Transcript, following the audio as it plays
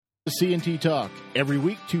C&T Talk. Every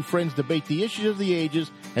week, two friends debate the issues of the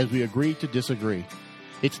ages as we agree to disagree.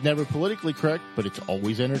 It's never politically correct, but it's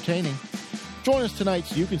always entertaining. Join us tonight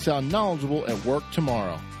so you can sound knowledgeable at work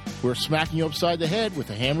tomorrow. We're smacking you upside the head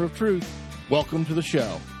with a hammer of truth. Welcome to the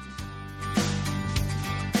show.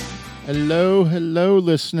 Hello,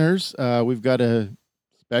 listeners. We've got a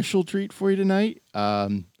special treat for you tonight.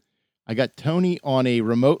 I got Tony on a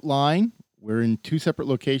remote line. We're in two separate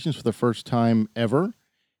locations for the first time ever.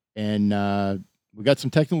 And we got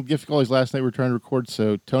some technical difficulties last night we were trying to record.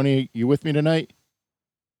 So, Tony, you with me tonight?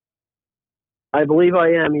 I believe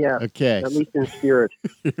I am, yeah. Okay. At least in spirit.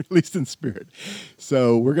 At least in spirit.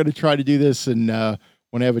 So we're going to try to do this, and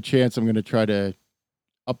when I have a chance, I'm going to try to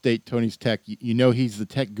update Tony's tech. You know he's the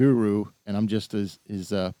tech guru, and I'm just his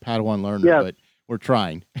Padawan learner, yes. But we're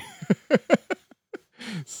trying.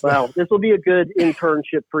 So, wow, this will be a good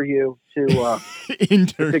internship for you to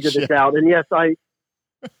figure this out. And yes, I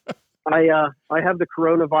have the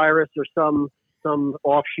coronavirus or some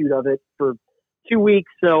offshoot of it for 2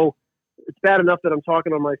 weeks, so it's bad enough that I'm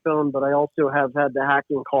talking on my phone, but I also have had the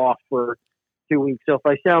hacking cough for 2 weeks. So if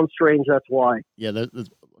I sound strange, that's why. Yeah, that's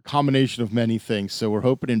a combination of many things. So we're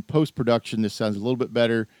hoping in post-production this sounds a little bit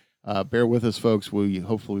better. Bear with us, folks. We'll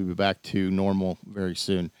hopefully be back to normal very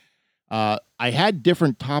soon. I had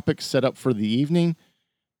different topics set up for the evening,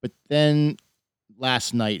 but then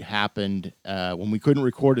last night happened when we couldn't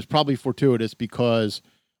record. It's probably fortuitous because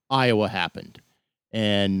Iowa happened.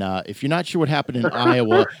 And if you're not sure what happened in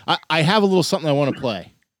Iowa, I have a little something I want to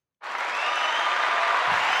play.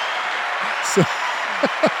 So,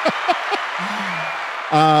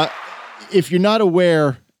 if you're not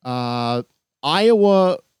aware,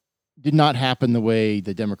 Iowa did not happen the way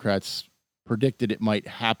the Democrats predicted it might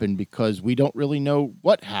happen because we don't really know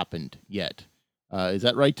what happened yet. Is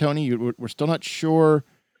that right, Tony? We're still not sure.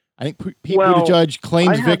 I think Pete Buttigieg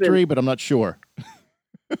claims victory, but I'm not sure.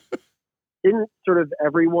 Didn't sort of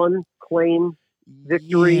everyone claim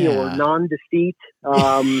victory or non-defeat?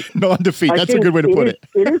 Non-defeat. That's a good way to put it.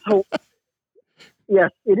 Yes,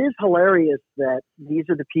 it is hilarious that these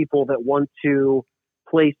are the people that want to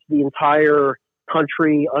place the entire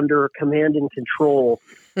country under command and control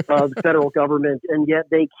of the federal government, and yet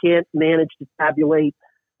they can't manage to tabulate,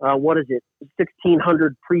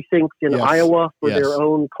 1,600 precincts in Iowa for their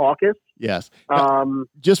own caucus. Yes.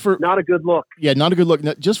 Just for not a good look. Yeah, not a good look.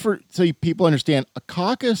 Just so people understand, a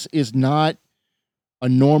caucus is not a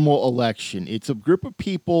normal election. It's a group of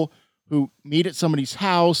people who meet at somebody's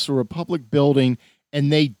house or a public building,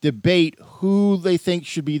 and they debate who they think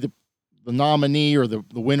should be the nominee or the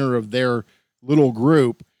winner of their little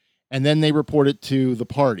group, and then they report it to the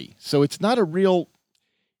party. So it's not a real.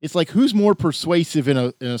 It's like who's more persuasive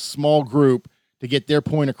in a small group to get their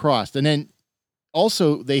point across, and then.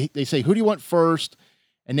 Also, they say, who do you want first?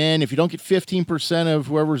 And then if you don't get 15% of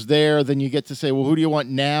whoever's there, then you get to say, well, who do you want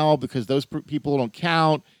now? Because those people don't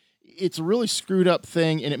count. It's a really screwed up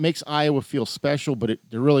thing, and it makes Iowa feel special, but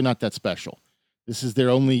they're really not that special. This is their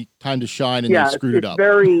only time to shine, and they screwed it up.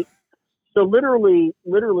 So literally,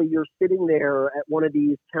 you're sitting there at one of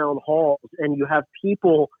these town halls, and you have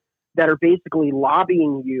people that are basically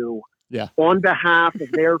lobbying you on behalf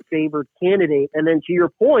of their favored candidate. And then to your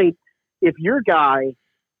point, if your guy,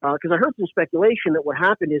 because I heard some speculation that what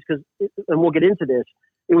happened is and we'll get into this,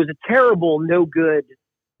 it was a terrible, no good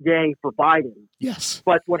day for Biden. Yes.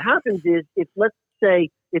 But what happens is let's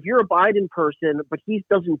say, if you're a Biden person, but he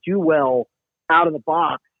doesn't do well out of the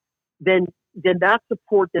box, then that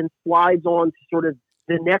support then slides on to sort of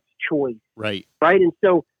the next choice. Right. Right. And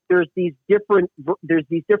so there's these different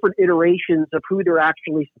iterations of who they're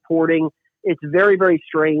actually supporting. It's very, very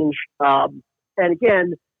strange. And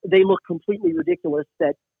again, they look completely ridiculous.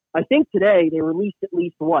 That I think today they released at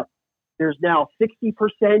least there's now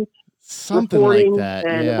 60% something reporting, like that,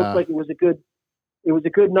 and it looks like it was a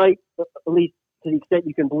good night, at least to the extent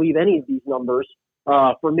you can believe any of these numbers,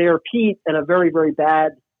 for Mayor Pete, and a very, very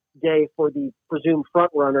bad day for the presumed front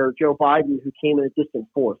runner Joe Biden, who came in a distant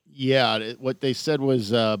fourth. Yeah, what they said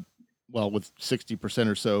was, with 60%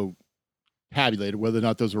 or so tabulated, whether or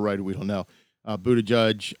not those are right, we don't know.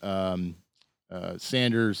 Buttigieg.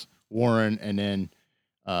 Sanders, Warren, and then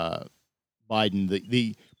Biden.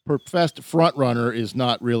 The professed front runner is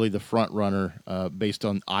not really the front runner based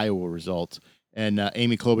on Iowa results. And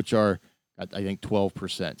Amy Klobuchar got, I think,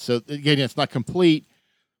 12%. So, again, it's not complete.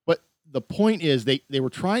 But the point is they were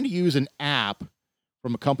trying to use an app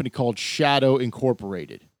from a company called Shadow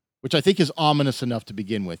Incorporated, which I think is ominous enough to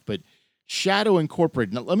begin with. But Shadow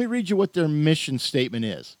Incorporated. Now, let me read you what their mission statement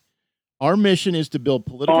is. Our mission is to build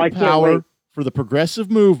political power for the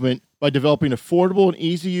progressive movement by developing affordable and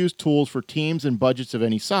easy-to-use tools for teams and budgets of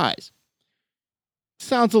any size.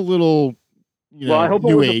 Sounds a little, I hope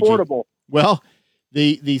it was affordable. Well,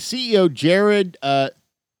 the CEO, Jared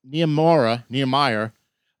Nehemiah,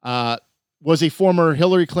 was a former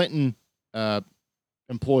Hillary Clinton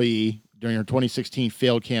employee during her 2016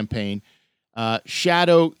 failed campaign.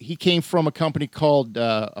 He came from a company called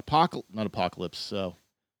Apocalypse. I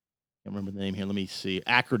can't remember the name here. Let me see.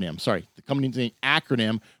 Acronym. Sorry. The company's name,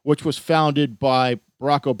 Acronym, which was founded by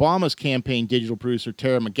Barack Obama's campaign digital producer,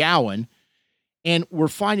 Tara McGowan. And we're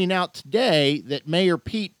finding out today that Mayor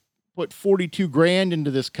Pete put $42,000 into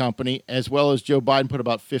this company, as well as Joe Biden put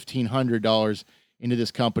about $1,500 into this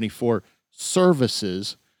company for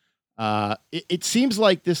services. It seems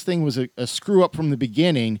like this thing was a screw up from the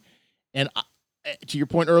beginning. And to your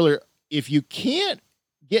point earlier, if you can't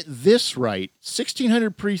get this right,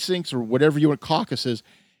 1,600 precincts or whatever you want, caucuses,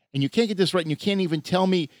 and you can't get this right, and you can't even tell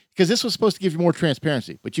me, because this was supposed to give you more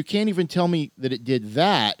transparency, but you can't even tell me that it did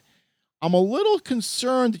that, I'm a little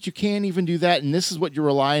concerned that you can't even do that, and this is what you're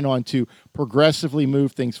relying on to progressively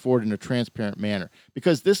move things forward in a transparent manner.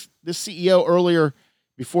 Because this CEO earlier,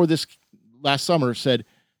 before this last summer, said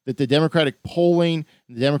that the Democratic polling,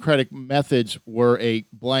 the Democratic methods were a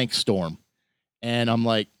blank storm. And I'm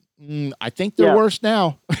like, I think they're worse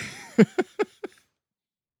now.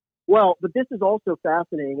 Well, but this is also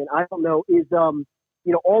fascinating, and I don't know, is,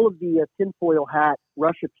 all of the tinfoil hat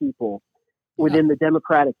Russia people within the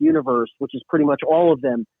Democratic universe, which is pretty much all of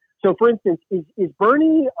them. So, for instance, is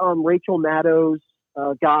Bernie Rachel Maddow's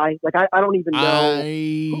guy? Like, I don't even know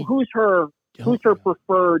who's her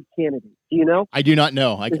preferred candidate. Do you know? I do not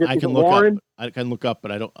know. I can look Warren? up. I can look up,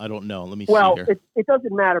 but I don't know. Let me see here. Well, it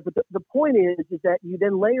doesn't matter. But the point is that you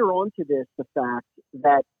then layer onto this the fact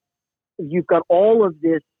that you've got all of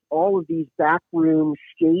these backroom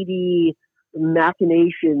shady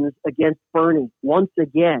machinations against Bernie once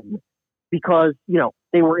again, because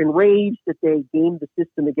they were enraged that they gamed the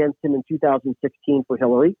system against him in 2016 for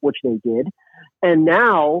Hillary, which they did, and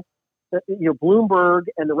now Bloomberg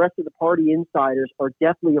and the rest of the party insiders are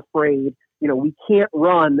deathly afraid. We can't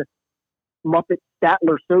run Muppet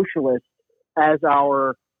Statler Socialist as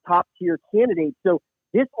our top tier candidate. So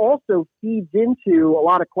this also feeds into a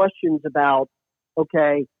lot of questions about,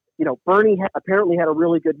 okay, Bernie apparently had a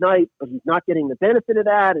really good night, but he's not getting the benefit of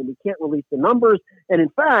that, and we can't release the numbers. And in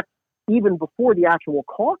fact, even before the actual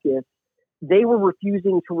caucus, they were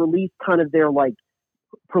refusing to release kind of their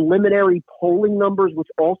preliminary polling numbers, which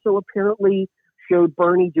also apparently showed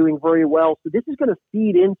Bernie doing very well. So this is going to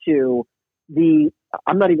feed into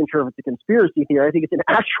I'm not even sure if it's a conspiracy theory. I think it's an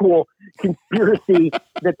actual conspiracy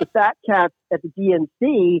that the fat cats at the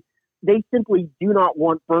DNC, they simply do not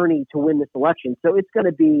want Bernie to win this election. So it's going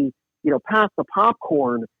to be, pass the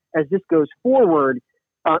popcorn as this goes forward.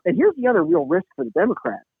 And here's the other real risk for the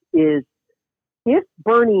Democrats is if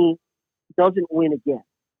Bernie doesn't win again.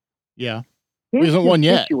 Yeah. He hasn't won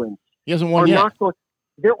yet. He hasn't won yet.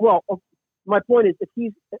 My point is,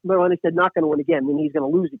 when I said not going to win again, then he's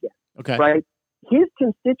going to lose again. Okay. Right? His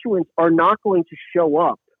constituents are not going to show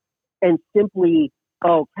up and simply,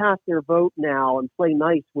 cast their vote now and play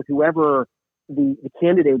nice with whoever the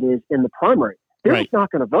candidate is in the primary. They're just not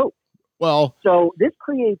going to vote. Well, so this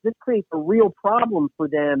creates a real problem for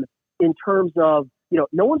them in terms of,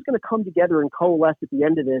 no one's going to come together and coalesce at the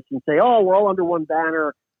end of this and say, oh, we're all under one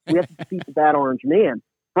banner. We have to defeat the bad orange man.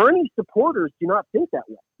 Bernie's supporters do not think that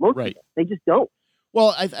way. Most of them. They just don't.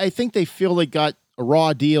 Well, I think they feel they got a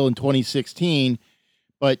raw deal in 2016,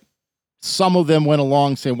 but some of them went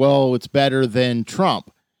along saying, well, it's better than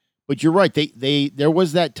Trump. But you're right. There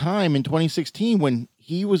was that time in 2016 when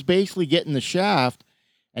he was basically getting the shaft,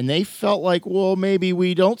 and they felt like, well, maybe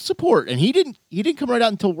we don't support. And he didn't come right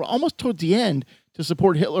out until almost towards the end to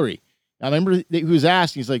support Hillary. I remember he was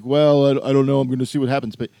asked, he's like, well, I don't know. I'm going to see what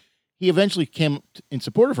happens. But he eventually came in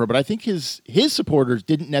support of her. But I think his supporters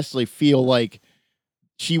didn't necessarily feel like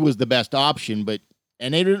she was the best option,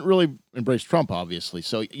 and they didn't really embrace Trump, obviously.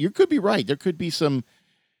 So you could be right. There could be some,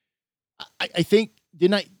 I think,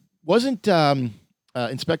 wasn't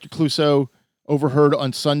Inspector Clouseau overheard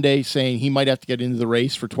on Sunday saying he might have to get into the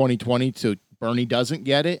race for 2020 so Bernie doesn't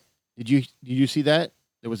get it? Did you see that?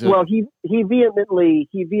 Well, he vehemently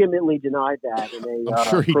denied that in a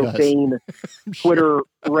profane Twitter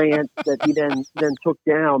rant that he then took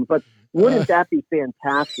down. But wouldn't that be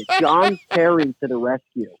fantastic? John Kerry to the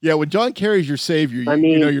rescue. Yeah, when John Kerry's your savior,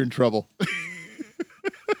 you know you're in trouble.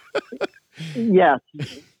 Yes.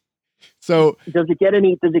 So does it get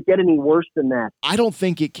any worse than that? I don't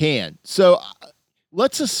think it can. So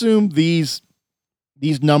let's assume these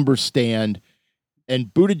numbers stand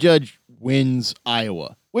and Buttigieg wins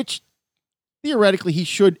Iowa, which theoretically he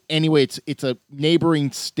should anyway. It's a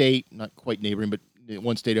neighboring state, not quite neighboring, but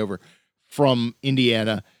one state over from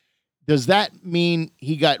Indiana. Does that mean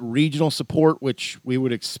he got regional support, which we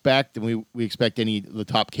would expect, and we expect any of the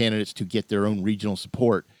top candidates to get their own regional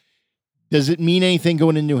support? Does it mean anything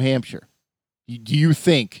going in New Hampshire? Do you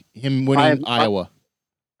think him winning Iowa?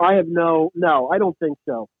 I have no, I don't think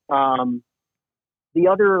so. The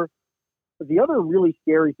other really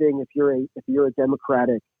scary thing if you're a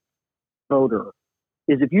Democratic voter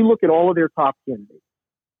is if you look at all of their top candidates.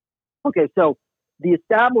 Okay, so the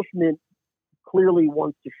establishment clearly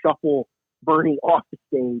wants to shuffle Bernie off the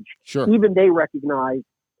stage. Sure. Even they recognize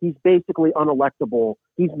he's basically unelectable.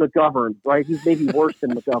 He's McGovern, right? He's maybe worse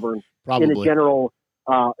than McGovern in a general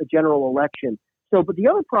election. So, but the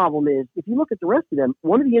other problem is, if you look at the rest of them,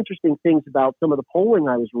 one of the interesting things about some of the polling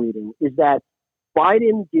I was reading is that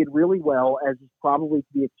Biden did really well, as is probably to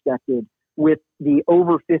be expected, with the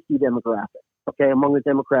over 50 demographic, okay, among the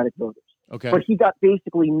Democratic voters. Okay. But he got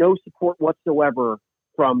basically no support whatsoever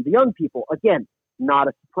from the young people. Again, not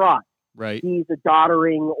a surprise. Right. He's a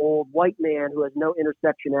doddering old white man who has no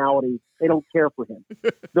intersectionality. They don't care for him.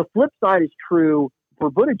 The flip side is true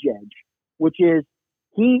for Buttigieg, which is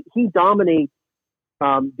he dominates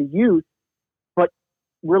the youth, but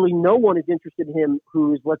really no one is interested in him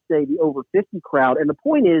who's, let's say, the over 50 crowd. And the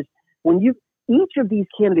point is, each of these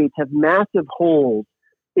candidates have massive holes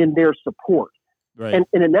in their support. Right. And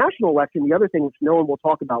in a national election, the other thing which no one will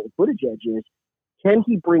talk about with Buttigieg is, can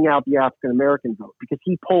he bring out the African-American vote? Because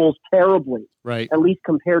he polls terribly, right, at least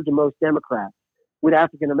compared to most Democrats, with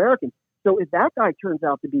African-Americans. So if that guy turns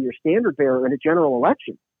out to be your standard bearer in a general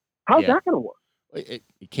election, how's that going to work? It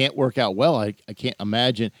can't work out well. I can't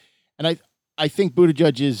imagine. And I think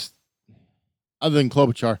Buttigieg is, other than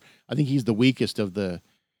Klobuchar, I think he's the weakest of the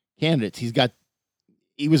candidates.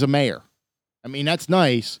 He was a mayor. I mean, that's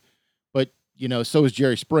nice, but, so is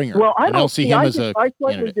Jerry Springer. Well, I don't see him as a I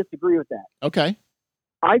slightly candidate. disagree with that. Okay.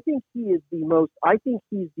 I think he's the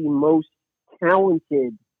most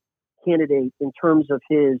talented candidate in terms of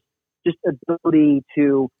his just ability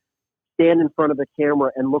to stand in front of the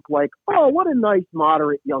camera and look like, oh, what a nice,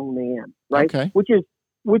 moderate young man, right? Okay. Which is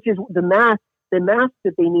the mask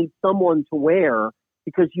that they need someone to wear,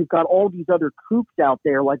 because you've got all these other kooks out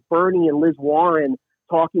there like Bernie and Liz Warren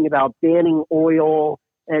talking about banning oil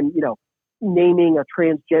and, naming a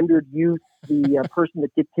transgendered youth the person that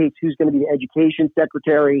dictates who's going to be the education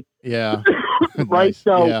secretary. Yeah. Right. Nice.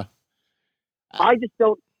 So yeah. I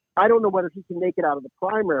don't know whether he can make it out of the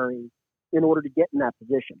primary in order to get in that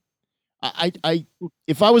position.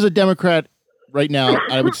 If I was a Democrat right now,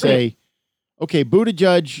 I would say, okay,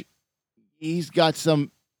 Buttigieg, he's got some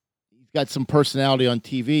personality on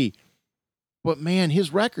TV, but man,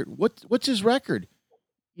 his record, what's his record?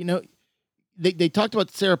 They talked about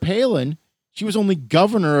Sarah Palin. She was only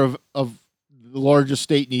governor of the largest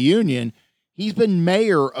state in the union. He's been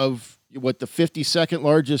mayor of the 52nd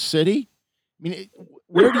largest city. I mean,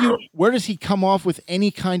 where does he come off with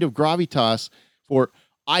any kind of gravitas for,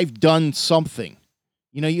 I've done something?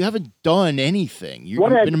 You haven't done anything. You've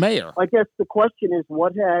been a mayor. I guess the question is,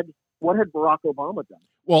 what had Barack Obama done?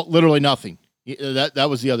 Well, literally nothing. That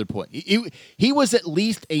was the other point. He was at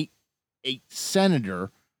least a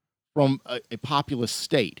senator from a populous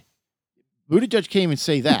state. Buttigieg can't even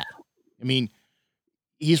say that. I mean,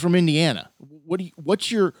 he's from Indiana.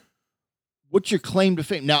 What's your claim to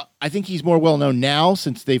fame? Now, I think he's more well known now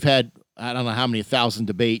since they've had, I don't know how many 1,000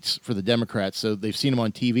 debates for the Democrats, so they've seen him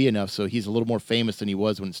on TV enough, so he's a little more famous than he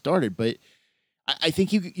was when it started. But I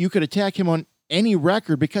think you could attack him on any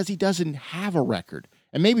record because he doesn't have a record.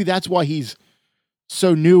 And maybe that's why he's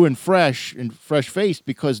so new and fresh-faced,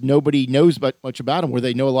 because nobody knows much about him, where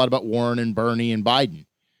they know a lot about Warren and Bernie and Biden.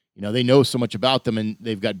 They know so much about them, and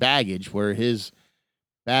they've got baggage, where his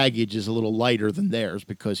baggage is a little lighter than theirs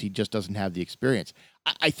because he just doesn't have the experience.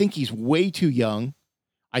 I think he's way too young.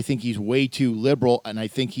 I think he's way too liberal, and I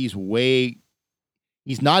think he's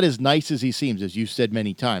not as nice as he seems, as you've said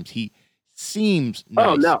many times. He seems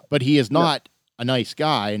nice, but he is not a nice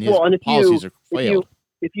guy, and his policies are failed.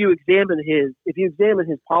 If you examine his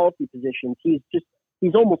policy positions,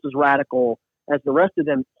 he's almost as radical as the rest of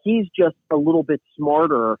them. He's just a little bit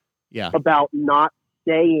smarter about not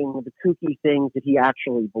saying the kooky things that he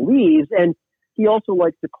actually believes, and he also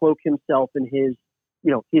likes to cloak himself in his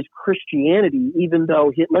Christianity, even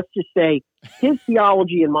though let's just say his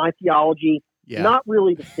theology and my theology not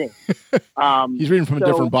really the same. He's reading from a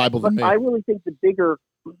different Bible than me. I really think the bigger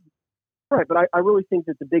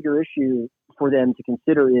issue for them to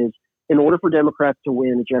consider is, in order for Democrats to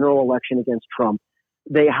win a general election against Trump,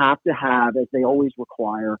 they have to have, as they always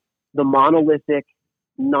require, the monolithic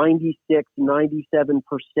 96, 97%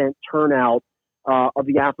 turnout of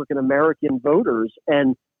the African American voters,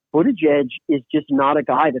 and Buttigieg is just not a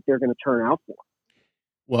guy that they're going to turn out for.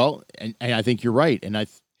 Well, and I think you're right. And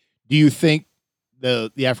do you think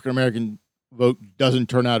the African American vote doesn't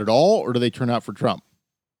turn out at all, or do they turn out for Trump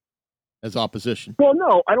as opposition? Well,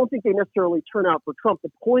 no, I don't think they necessarily turn out for Trump.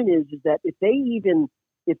 The point is that if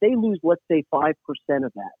they lose, let's say 5%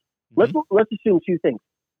 of that, let's assume two things.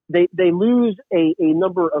 They lose a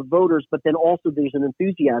number of voters, but then also there's an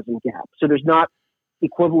enthusiasm gap. So there's not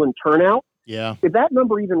equivalent turnout. Yeah. If that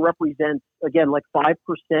number even represents, again, like 5%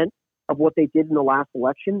 of what they did in the last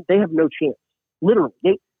election, they have no chance. Literally,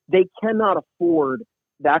 they cannot afford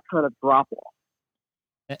that kind of drop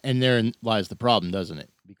off. And therein lies the problem, doesn't it?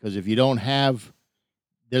 Because if you don't have,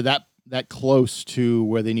 they're that close to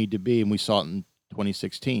where they need to be, and we saw it in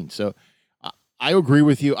 2016. So I agree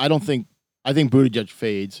with you. I think Buttigieg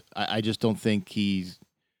fades. I just don't think he's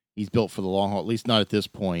built for the long haul, at least not at this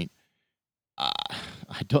point.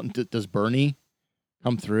 Does Bernie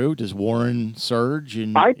come through? Does Warren surge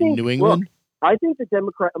in New England? Look, I think the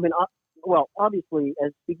Democrat, obviously,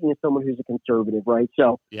 as speaking as someone who's a conservative, right?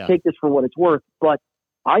 So take this for what it's worth. But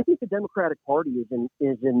I think the Democratic Party is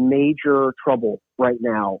in major trouble right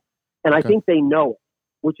now. And I think they know it,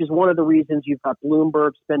 which is one of the reasons you've got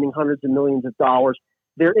Bloomberg spending hundreds of millions of dollars.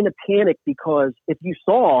 They're in a panic because if you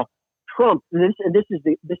saw Trump, this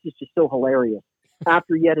is just so hilarious.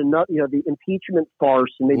 After yet another, the impeachment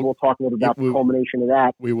farce, and maybe we'll talk a little about the culmination of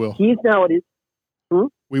that. We will. He's now at his.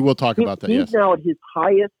 We will talk about that. He's now at his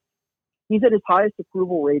highest. He's at his highest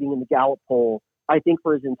approval rating in the Gallup poll, I think,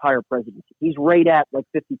 for his entire presidency. He's right at like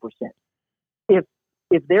 50%.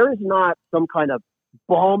 If there is not some kind of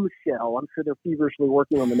bombshell, I'm sure they're feverishly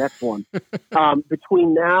working on the next one,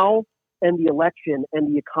 between now and the election,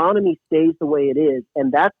 and the economy stays the way it is,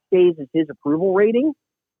 and that stays as his approval rating,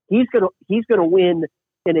 he's gonna win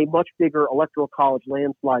in a much bigger electoral college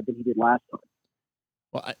landslide than he did last time.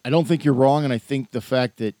 Well, I don't think you're wrong, and I think the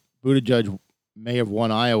fact that Buttigieg may have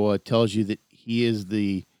won Iowa tells you that he's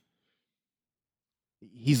the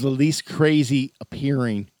least crazy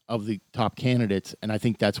appearing of the top candidates, and I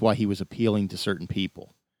think that's why he was appealing to certain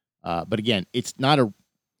people. But again,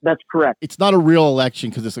 that's correct. It's not a real election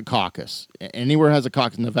because it's a caucus. Anywhere has a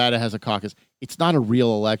caucus. Nevada has a caucus. It's not a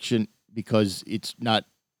real election because it's not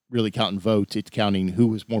really counting votes. It's counting who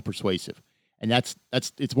was more persuasive, and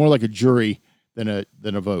it's more like a jury than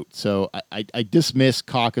a vote. So I dismiss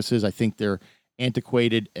caucuses. I think they're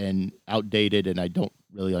antiquated and outdated, and I don't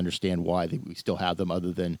really understand why we still have them,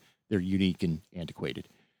 other than they're unique and antiquated.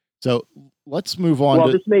 So let's move on.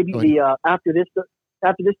 Well, this may be after this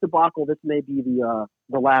debacle, this may be the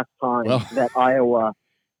last time that Iowa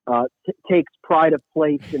takes pride of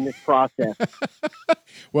place in this process.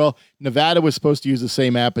 Well, Nevada was supposed to use the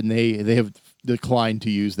same app, and they have declined to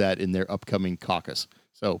use that in their upcoming caucus.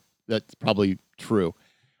 So that's probably true.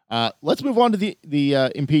 Let's move on to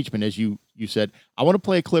the impeachment, as you said. I want to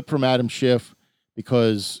play a clip from Adam Schiff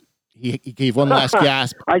because he gave one last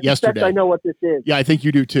gasp yesterday. I know what this is. Yeah, I think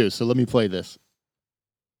you do too. So let me play this.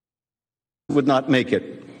 Would not make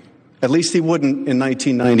it. At least he wouldn't in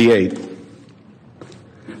 1998.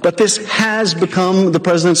 But this has become the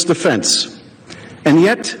president's defense. And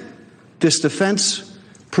yet, this defense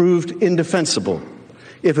proved indefensible.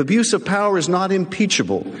 If abuse of power is not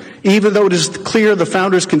impeachable, even though it is clear the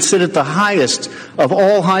founders considered it the highest of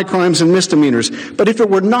all high crimes and misdemeanors, but if it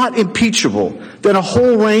were not impeachable, then a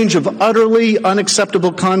whole range of utterly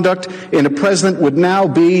unacceptable conduct in a president would now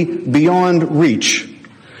be beyond reach.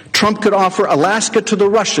 Trump could offer Alaska to the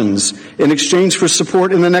Russians in exchange for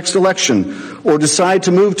support in the next election, or decide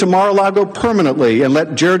to move to Mar-a-Lago permanently and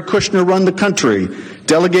let Jared Kushner run the country,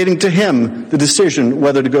 delegating to him the decision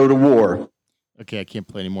whether to go to war. Okay, I can't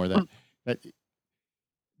play any more of that. But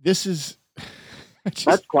this is...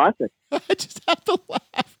 that's classic. I just have to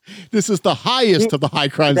laugh. This is the highest of the high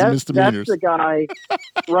crimes and misdemeanors. That's the guy,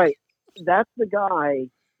 right. That's the guy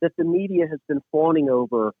that the media has been fawning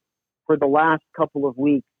over for the last couple of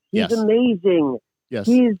weeks. He's amazing. Yes.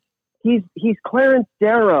 He's Clarence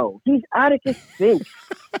Darrow. He's Atticus Finch.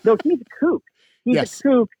 No, he's a kook. He's a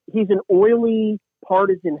kook. He's an oily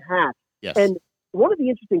partisan hack. Yes. And one of the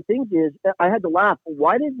interesting things is I had to laugh.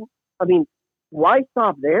 Why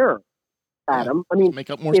stop there, Adam? Yeah, make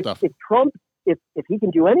up more stuff. If Trump, if he can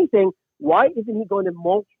do anything, why isn't he going to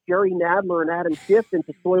mulch Jerry Nadler and Adam Schiff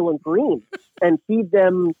into Soylent Green and feed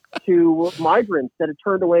them to migrants that had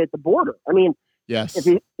turned away at the border? I mean, yes.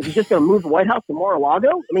 If he's just going to move the White House to Mar-a-Lago,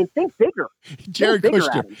 I mean, think bigger. Jared Kushner.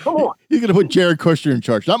 Adam. Come on. He's going to put Jared Kushner in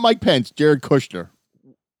charge, not Mike Pence. Jared Kushner.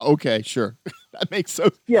 Okay, sure. That makes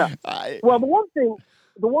sense. Yeah. Well, the one thing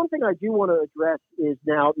the one thing I do want to address is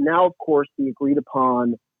now of course the agreed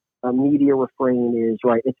upon media refrain is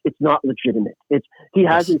right. It's not legitimate. It's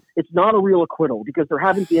not a real acquittal because there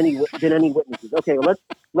haven't been any witnesses. Okay,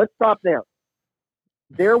 let's stop there.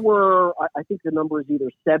 There were, I think the number is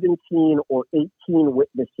either 17 or 18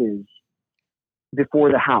 witnesses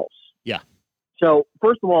before the House. Yeah. So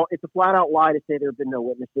first of all, it's a flat out lie to say there have been no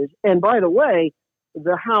witnesses. And by the way,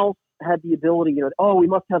 the House had the ability, we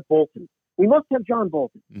must have Bolton. We must have John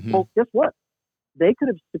Bolton. Mm-hmm. Well, guess what? They could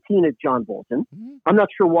have subpoenaed John Bolton. Mm-hmm. I'm not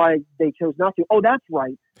sure why they chose not to. Oh, that's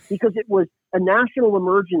right. Because it was a national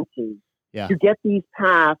emergency to get these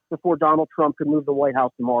passed before Donald Trump could move the White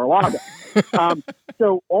House to Mar-a-Lago.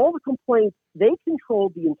 So all the complaints, they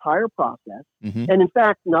controlled the entire process. Mm-hmm. And in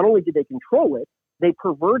fact, not only did they control it, they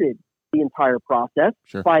perverted the entire process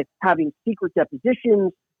by having secret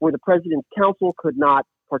depositions where the president's counsel could not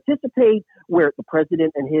participate, where the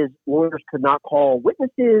president and his lawyers could not call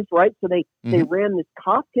witnesses, right? So they ran this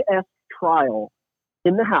Kafka-esque trial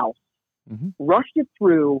in the House, rushed it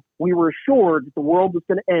through. We were assured that the world was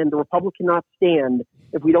going to end. The Republic cannot stand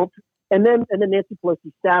if we don't. And then Nancy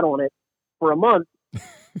Pelosi sat on it for a month,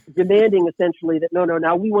 demanding essentially that, no,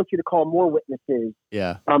 now we want you to call more witnesses.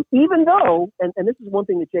 Yeah. Even though, and this is one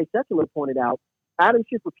thing that Jay Sekulow pointed out, Adam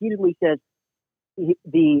Schiff repeatedly says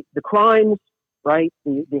the crimes, right,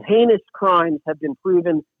 the heinous crimes have been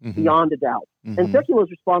proven beyond a doubt. Mm-hmm. And Sekulow's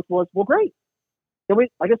response was, well, great. Then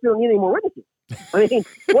I guess we don't need any more witnesses. I mean,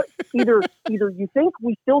 either you think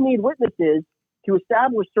we still need witnesses to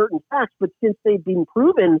establish certain facts, but since they've been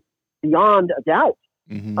proven beyond a doubt,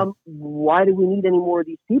 why do we need any more of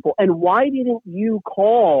these people? And why didn't you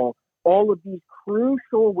call all of these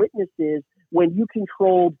crucial witnesses when you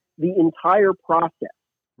controlled the entire process?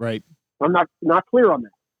 Right. I'm not clear on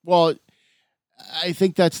that. Well, I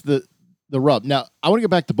think that's the rub. Now, I want to get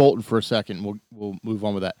back to Bolton for a second. We'll move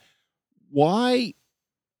on with that. Why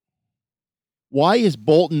is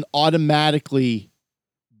Bolton automatically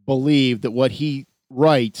believe that what he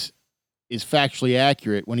writes is factually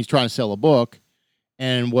accurate when he's trying to sell a book,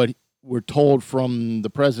 and what we're told from the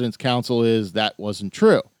president's counsel is that wasn't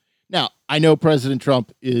true? Now, I know President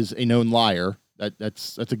Trump is a known liar.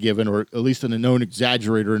 That's a given, or at least a known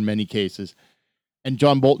exaggerator in many cases. And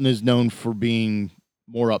John Bolton is known for being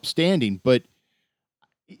more upstanding, but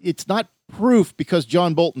it's not proof because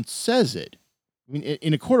John Bolton says it. I mean,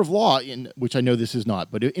 in a court of law, which I know this is not,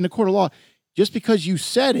 but in a court of law, just because you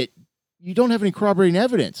said it, you don't have any corroborating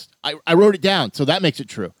evidence. I wrote it down, so that makes it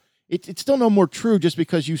true. It's still no more true just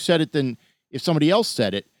because you said it than if somebody else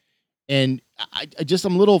said it. And I'm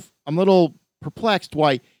a little perplexed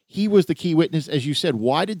why he was the key witness, as you said.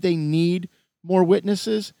 Why did they need more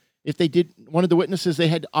witnesses? If they wanted the witnesses, they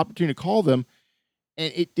had the opportunity to call them.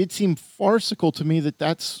 And it did seem farcical to me that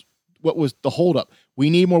that's what was the holdup. We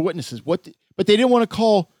need more witnesses. But they didn't want to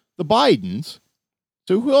call the Bidens.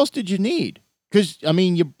 So who else did you need? Because, I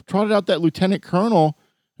mean, you trotted out that lieutenant colonel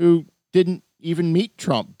who didn't even meet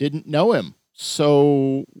Trump, didn't know him.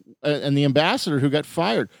 So, and the ambassador who got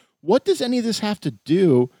fired. What does any of this have to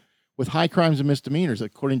do with high crimes and misdemeanors?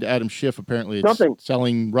 According to Adam Schiff, apparently it's nothing.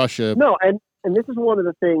 Selling Russia. No, and this is one of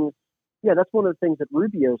the things, that's one of the things that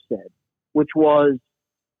Rubio said, which was,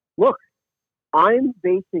 look, I'm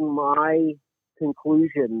basing my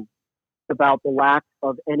conclusion about the lack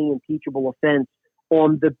of any impeachable offense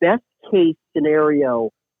on the best case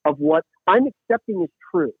scenario of what I'm accepting is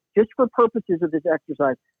true, just for purposes of this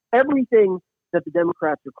exercise. Everything that the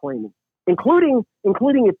Democrats are claiming, including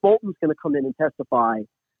if Bolton's going to come in and testify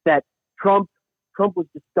that Trump was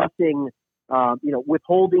discussing,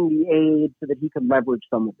 withholding the aid so that he could leverage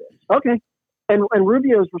some of this. Okay. And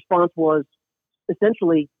Rubio's response was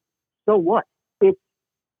essentially, so what?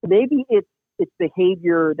 Maybe it's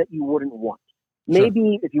behavior that you wouldn't want.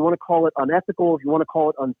 Maybe if you want to call it unethical, if you want to call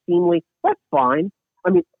it unseemly, that's fine. I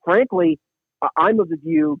mean, frankly, I'm of the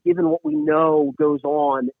view, given what we know goes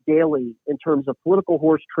on daily in terms of political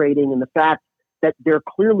horse trading and the fact that there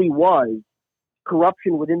clearly was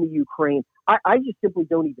corruption within the Ukraine, I just simply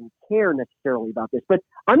don't even care necessarily about this. But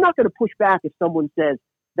I'm not going to push back if someone says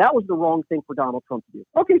that was the wrong thing for Donald Trump to do.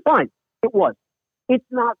 Okay, fine. It was. It's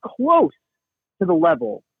not close to the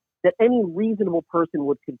level that any reasonable person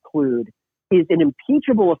would conclude is an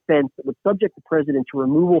impeachable offense that would subject the president to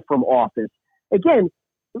removal from office. Again,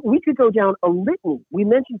 we could go down a litany. We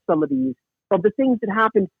mentioned some of these, of the things that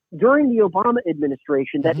happened during the Obama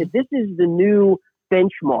administration, that if this is the new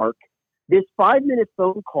benchmark, this 5-minute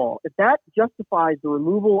phone call, if that justifies the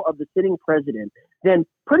removal of the sitting president, then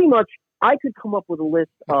pretty much I could come up with a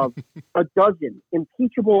list of a dozen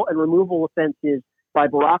impeachable and removal offenses by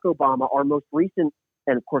Barack Obama, our most recent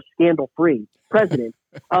and, of course, scandal-free president.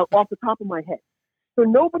 off the top of my head. So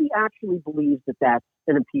nobody actually believes that that's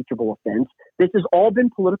an impeachable offense. This has all been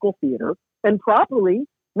political theater. And properly,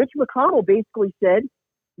 Mitch McConnell basically said,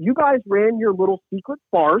 you guys ran your little secret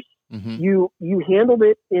farce. Mm-hmm. You handled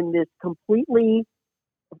it in this completely,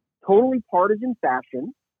 totally partisan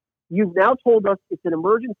fashion. You've now told us it's an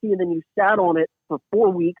emergency, and then you sat on it for 4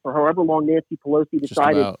 weeks or however long Nancy Pelosi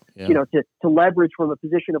decided, to leverage from a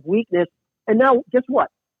position of weakness. And now, guess what?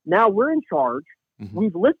 Now we're in charge. Mm-hmm.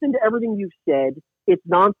 We've listened to everything you've said. It's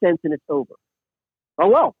nonsense and it's over. Oh,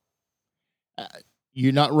 well.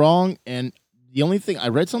 You're not wrong. And the only thing I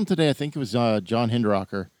read something today, I think it was John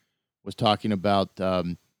Hinderaker was talking about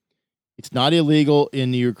it's not illegal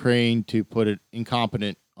in the Ukraine to put an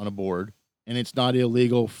incompetent on a board, and it's not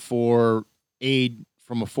illegal for aid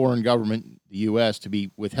from a foreign government, the U.S., to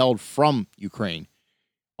be withheld from Ukraine.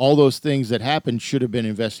 All those things that happened should have been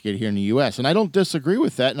investigated here in the U.S., and I don't disagree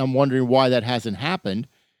with that, and I'm wondering why that hasn't happened.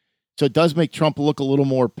 So it does make Trump look a little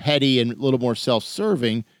more petty and a little more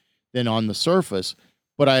self-serving than on the surface.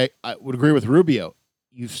 But I would agree with Rubio.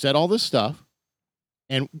 You've said all this stuff,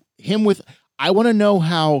 and I want to know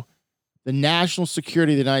how the national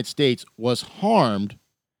security of the United States was harmed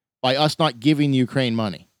by us not giving the Ukraine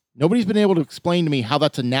money. Nobody's been able to explain to me how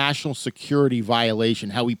that's a national security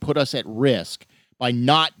violation, how we put us at risk by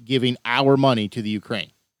not giving our money to the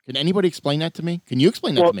Ukraine. Can anybody explain that to me? Can you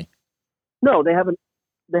explain that to me? No, they haven't.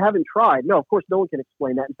 They haven't tried. No, of course, no one can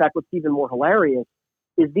explain that. In fact, what's even more hilarious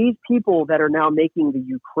is these people that are now making the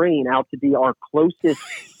Ukraine out to be our closest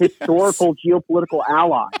historical geopolitical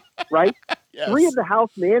ally, right? Yes. Three of the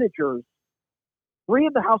House managers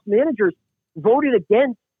voted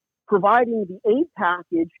against providing the aid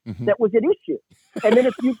package that was at issue. And then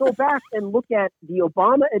if you go back and look at the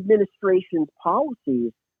Obama administration's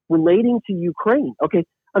policies relating to Ukraine, okay,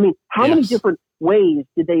 I mean, how many different ways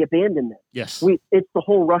did they abandon them? Yes. It's the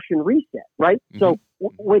whole Russian reset, right? So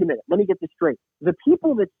wait a minute. Let me get this straight. The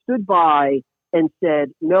people that stood by and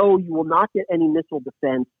said, no, you will not get any missile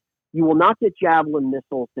defense. You will not get Javelin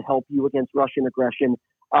missiles to help you against Russian aggression.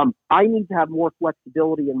 I need to have more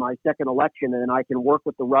flexibility in my second election, and then I can work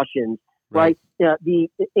with the Russians, right? The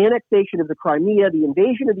annexation of the Crimea, the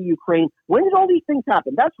invasion of the Ukraine. When did all these things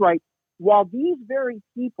happen? That's right. While these very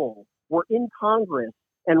people were in Congress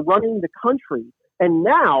and running the country, and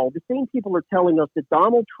now the same people are telling us that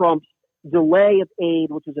Donald Trump's delay of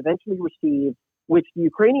aid, which was eventually received, which the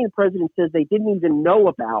Ukrainian president says they didn't even know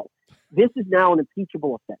about, this is now an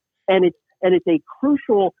impeachable offense. And it's a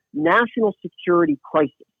crucial national security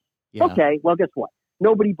crisis. Yeah. Okay, well, guess what?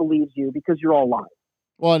 Nobody believes you because you're all lying.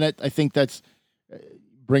 Well, and I think that's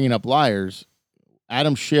bringing up liars.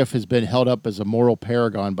 Adam Schiff has been held up as a moral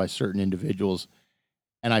paragon by certain individuals,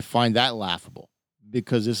 and I find that laughable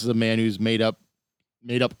because this is a man who's made up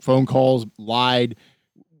phone calls, lied,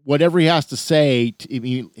 whatever he has to say.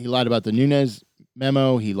 He lied about the Nunes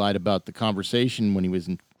memo. He lied about the conversation when he was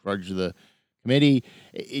in charge of the committee.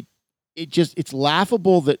 It's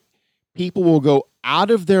laughable that people will go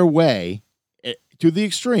out of their way to the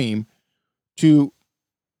extreme to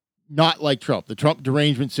not like Trump. The Trump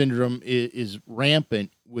derangement syndrome is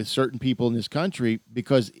rampant with certain people in this country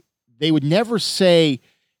because they would never say,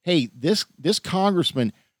 hey, this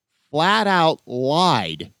congressman flat out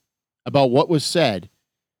lied about what was said,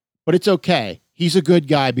 but it's okay. He's a good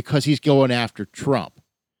guy because he's going after Trump.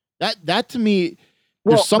 That to me,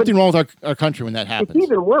 there's something wrong with our country when that happens. It's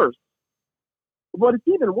even worse. But it's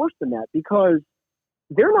even worse than that because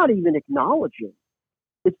they're not even acknowledging.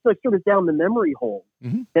 It's like sort of down the memory hole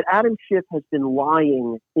that Adam Schiff has been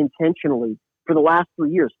lying intentionally for the last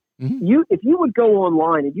 3 years. If you would go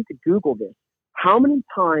online and you could Google this, how many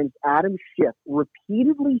times Adam Schiff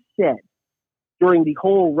repeatedly said during the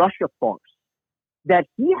whole Russia farce that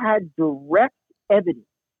he had direct evidence,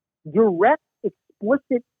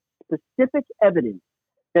 explicit, specific evidence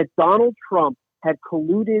that Donald Trump had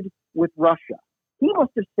colluded with Russia. He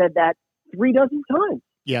must have said that 3 dozen times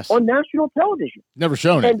on national television. Never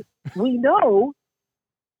shown it. And we know,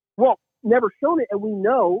 never shown it. And we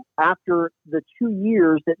know after the 2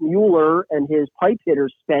 years that Mueller and his pipe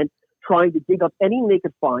hitters spent trying to dig up anything they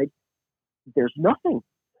could find, there's nothing.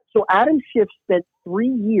 So Adam Schiff spent 3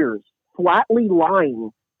 years flatly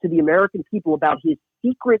lying to the American people about his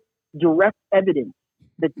secret direct evidence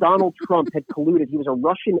that Donald Trump had colluded. He was a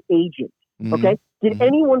Russian agent. Okay. Did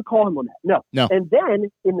anyone call him on that? No. And then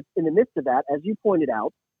in the midst of that, as you pointed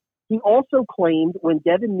out, he also claimed when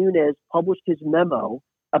Devin Nunes published his memo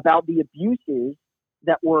about the abuses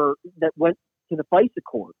that went to the FISA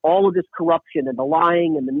court, all of this corruption and the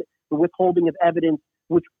lying and the withholding of evidence,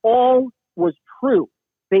 which all was true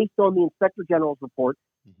based on the Inspector General's report.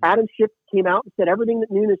 Adam Schiff came out and said everything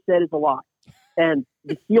that Nunes said is a lie. And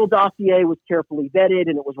the Steele dossier was carefully vetted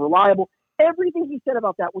and it was reliable. Everything he said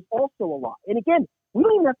about that was also a lie. And again, we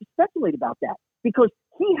don't even have to speculate about that because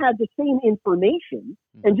he had the same information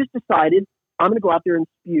and just decided, I'm going to go out there and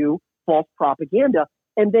spew false propaganda.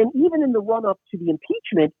 And then even in the run-up to the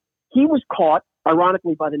impeachment, he was caught,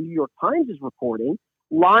 ironically, by the New York Times' reporting,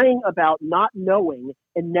 lying about not knowing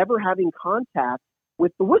and never having contact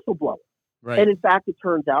with the whistleblower. Right. And in fact, it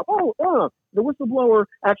turns out, the whistleblower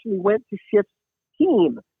actually went to Schiff's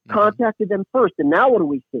team, contacted them first. And now what do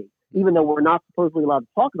we see? Even though we're not supposedly allowed to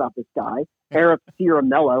talk about this guy, Eric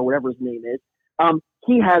Ciaramella, whatever his name is,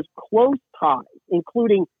 he has close ties,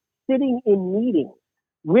 including sitting in meetings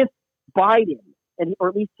with Biden, or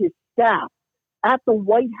at least his staff, at the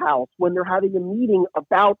White House when they're having a meeting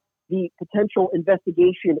about the potential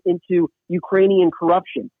investigation into Ukrainian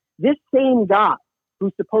corruption. This same guy,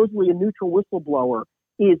 who's supposedly a neutral whistleblower,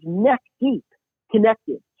 is neck deep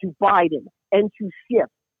connected to Biden and to Schiff,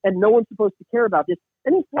 and no one's supposed to care about this.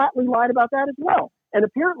 And he flatly lied about that as well. And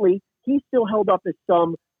apparently, he's still held up as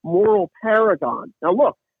some moral paragon. Now,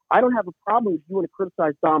 look, I don't have a problem if you want to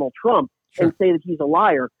criticize Donald Trump and say that he's a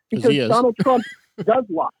liar, because Donald Trump does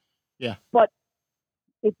lie. Yeah. But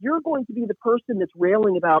if you're going to be the person that's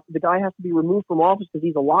railing about the guy has to be removed from office because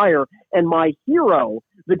he's a liar, and my hero,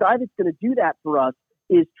 the guy that's going to do that for us,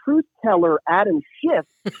 is truth teller Adam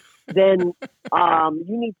Schiff, then you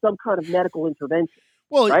need some kind of medical intervention.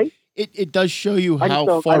 Well, right? It does show you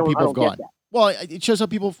how far people have gone. Well, it shows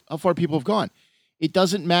how far people have gone. It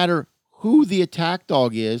doesn't matter who the attack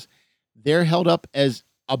dog is. They're held up as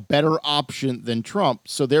a better option than Trump.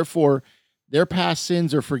 So therefore, their past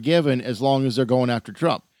sins are forgiven as long as they're going after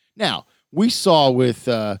Trump. Now, we saw with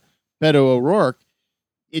Beto O'Rourke,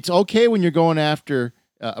 it's okay when you're going after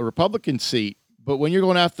a Republican seat, but when you're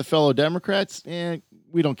going after the fellow Democrats,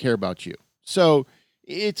 we don't care about you. So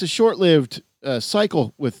it's a short-lived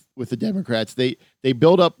cycle with the Democrats. They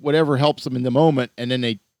build up whatever helps them in the moment, and then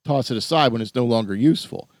they toss it aside when it's no longer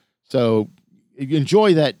useful. So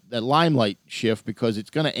enjoy that limelight shift, because it's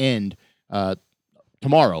going to end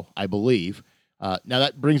tomorrow, I believe. Now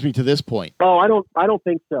that brings me to this point. Oh, I don't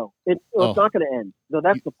think so. It's not going to end. No,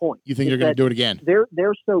 that's the point. You think they're going to do it again?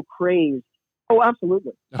 They're so crazed. Oh,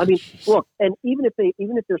 absolutely. I mean, look, and even if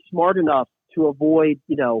they're smart enough to avoid,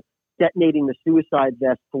 detonating the suicide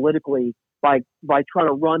vest politically by trying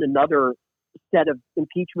to run another set of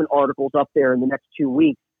impeachment articles up there in the next 2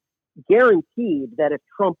 weeks, guaranteed that if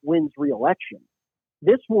Trump wins re-election,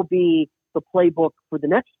 this will be the playbook for the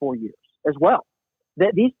next 4 years as well.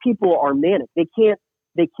 That these people are manic. They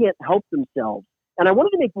can't help themselves. And I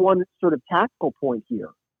wanted to make one sort of tactical point here,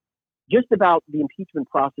 just about the impeachment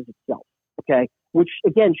process itself, okay? Which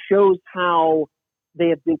again shows how they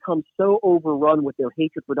have become so overrun with their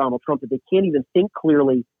hatred for Donald Trump that they can't even think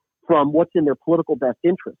clearly from what's in their political best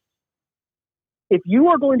interest. If you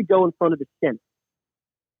are going to go in front of the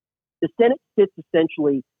Senate sits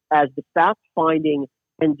essentially as the fact-finding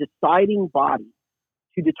and deciding body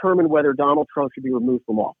to determine whether Donald Trump should be removed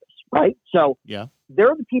from office, right? So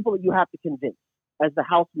they're the people that you have to convince as the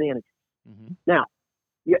House managers. Mm-hmm. Now,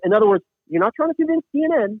 in other words, you're not trying to convince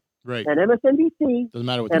CNN and MSNBC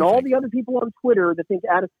and all the other people on Twitter that think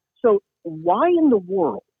Adam. So why in the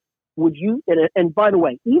world would you, and by the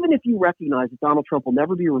way, even if you recognize that Donald Trump will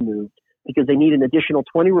never be removed because they need an additional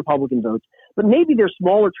 20 Republican votes, but maybe their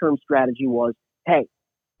smaller term strategy was, hey,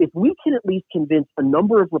 if we can at least convince a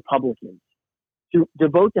number of Republicans to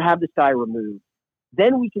vote to have this guy removed,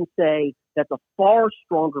 then we can say that's a far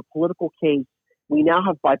stronger political case. We now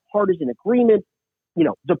have bipartisan agreement.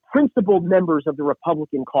 The principal members of the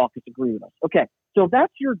Republican caucus agree with us. Okay, so if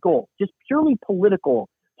that's your goal, just purely political,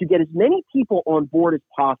 to get as many people on board as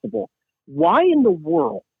possible, why in the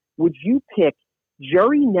world would you pick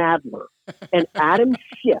Jerry Nadler and Adam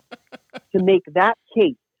Schiff to make that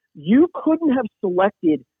case? You couldn't have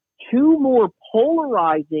selected two more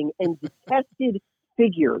polarizing and detested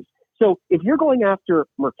figures. So if you're going after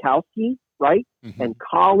Murkowski, right, and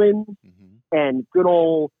Collins and good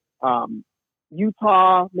old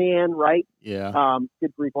Utah man, right? Yeah.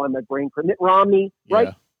 Good grief on my brain. Mitt Romney,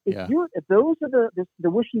 right? Yeah. If those are the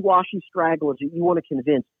wishy-washy stragglers that you want to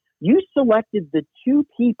convince, you selected the two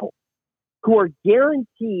people who are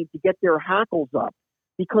guaranteed to get their hackles up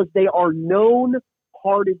because they are known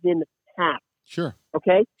partisan hacks. Sure.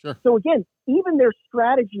 Okay? Sure. So again, even their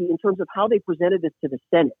strategy in terms of how they presented this to the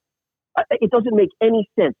Senate, it doesn't make any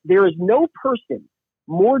sense. There is no person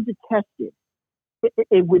more detested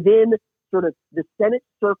within sort of the Senate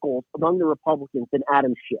circles among the Republicans than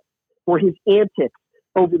Adam Schiff for his antics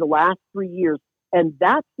over the last 3 years. And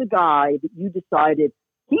that's the guy that you decided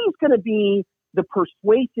he's going to be the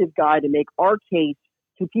persuasive guy to make our case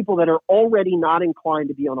to people that are already not inclined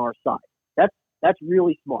to be on our side. That's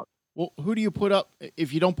really smart. Well, who do you put up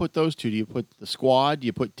if you don't put those two? Do you put the Squad? Do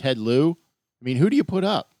you put Ted Lieu? I mean, who do you put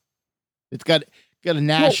up? It's got a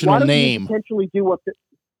national name. You potentially do what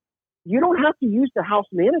you don't have to use the House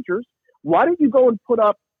managers. Why don't you go and put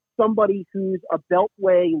up somebody who's a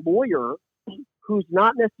Beltway lawyer who's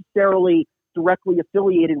not necessarily directly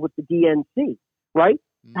affiliated with the DNC, right?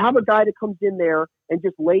 Mm-hmm. Have a guy that comes in there and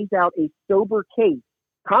just lays out a sober case,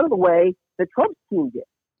 kind of the way that Trump's team did.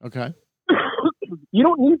 Okay. You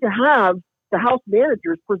don't need to have the House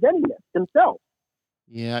managers presenting this themselves.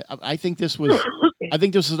 Yeah, I think this was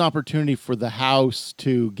an opportunity for the House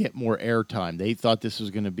to get more airtime. They thought this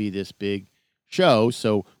was going to be this big show,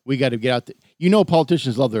 so we got to get out.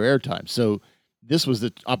 Politicians love their airtime, so this was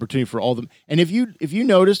the opportunity for all of them. And if you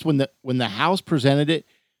noticed when the House presented it,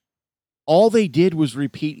 all they did was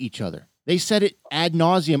repeat each other. They said it ad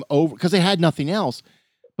nauseum over because they had nothing else.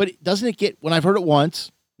 But doesn't it get, when I've heard it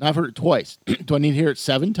once, now I've heard it twice, do I need to hear it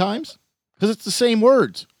 7 times? Because it's the same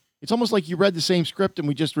words. It's almost like you read the same script and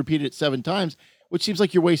we just repeated it 7 times, which seems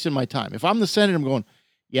like you're wasting my time. If I'm the Senate, I'm going,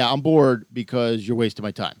 yeah, I'm bored because you're wasting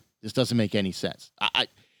my time. This doesn't make any sense.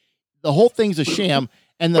 The whole thing's a sham.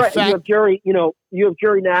 And the fact you have Jerry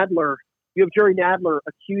Nadler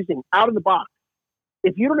accusing out of the box.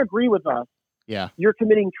 If you don't agree with us, yeah, you're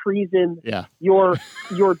committing treason. Yeah, you're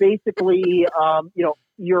basically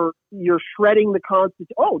you're shredding the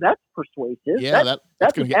Constitution. Oh, that's persuasive. Yeah,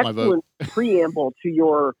 that's an excellent preamble to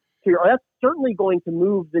your. That's certainly going to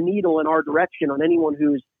move the needle in our direction on anyone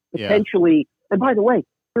who's potentially. Yeah. And by the way,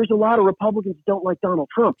 there's a lot of Republicans who don't like Donald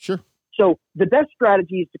Trump. Sure. So the best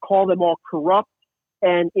strategy is to call them all corrupt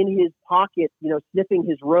and in his pocket, sniffing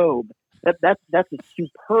his robe. That's a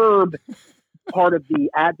superb part of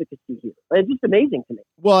the advocacy here. It's just amazing to me.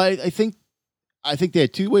 Well, I think they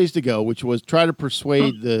had 2 ways to go, which was try to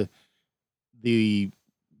persuade the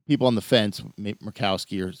people on the fence,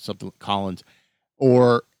 Murkowski or something, Collins,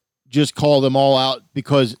 or just call them all out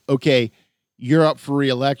because, okay, you're up for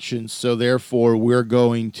re-election, so therefore we're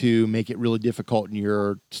going to make it really difficult in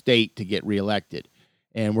your state to get reelected,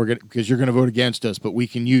 and because you're gonna vote against us, but we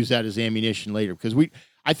can use that as ammunition later because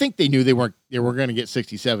I think they knew they were going to get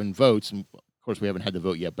 67 votes, and of course we haven't had the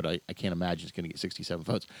vote yet, but I can't imagine it's going to get 67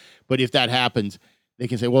 votes. But if that happens, they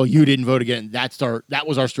can say, well, you didn't vote again. That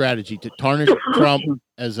was our strategy to tarnish Trump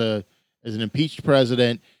as an impeached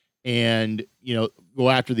president and, go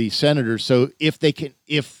after these senators. So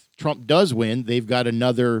if Trump does win, they've got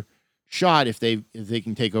another shot if they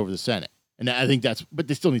can take over the Senate. And I think but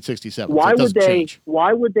they still need 67. Why would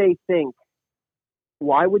they think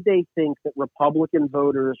that Republican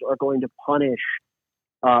voters are going to punish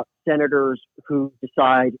senators who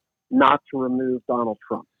decide not to remove Donald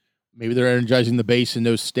Trump? Maybe they're energizing the base in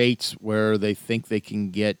those states where they think they can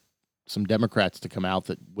get some Democrats to come out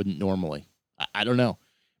that wouldn't normally. I don't know.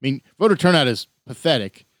 I mean, voter turnout is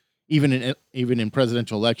pathetic. Even in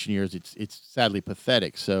presidential election years, it's sadly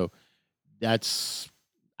pathetic. So I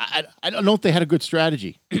don't know if they had a good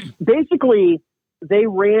strategy. Basically, they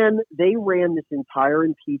ran this entire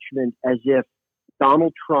impeachment as if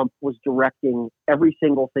Donald Trump was directing every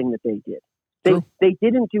single thing that they did. They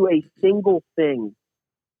didn't do a single thing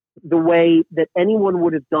the way that anyone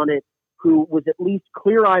would have done it who was at least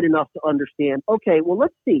clear-eyed enough to understand, okay, well,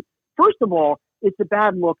 let's see. First of all, it's a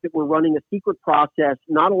bad look that we're running a secret process,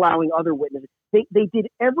 not allowing other witnesses. They did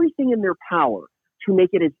everything in their power to make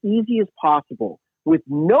it as easy as possible with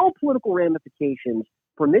no political ramifications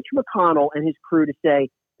for Mitch McConnell and his crew to say,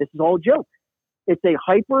 this is all a joke. It's a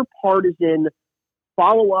hyper-partisan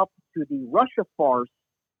follow-up to the Russia farce.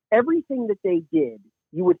 Everything that they did,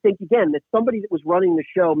 you would think, again, that somebody that was running the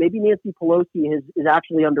show, maybe Nancy Pelosi is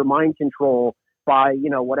actually under mind control by,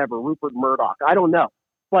 Rupert Murdoch. I don't know.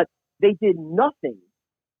 But they did nothing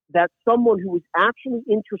that someone who was actually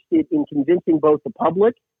interested in convincing both the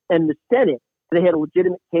public and the Senate that they had a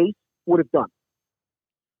legitimate case would have done.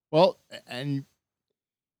 Well, and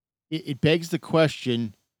it begs the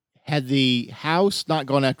question, had the House not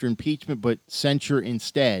gone after impeachment but censure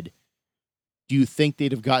instead, do you think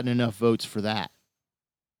they'd have gotten enough votes for that?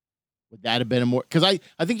 Would that have been a more... Because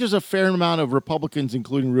I think there's a fair amount of Republicans,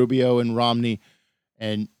 including Rubio and Romney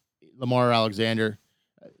and Lamar Alexander.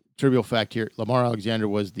 Trivial fact here, Lamar Alexander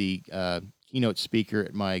was the keynote speaker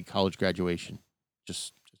at my college graduation,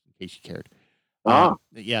 just in case you cared.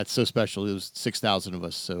 Yeah, it's so special. It was 6,000 of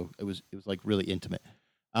us, so it was like really intimate.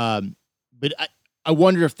 But I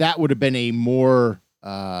wonder if that would have been a more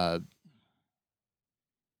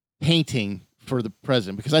painting for the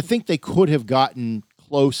president, because I think they could have gotten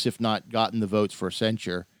close, if not gotten the votes for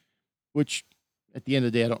censure, which at the end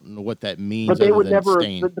of the day, I don't know what that means. But they would never,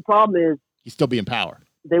 the problem is, he'd still be in power.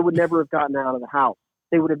 They would never have gotten out of the House.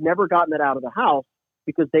 They would have never gotten it out of the House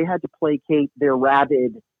because they had to placate their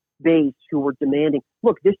rabid base who were demanding,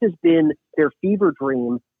 look, this has been their fever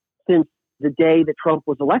dream since the day that Trump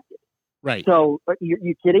was elected. Right. So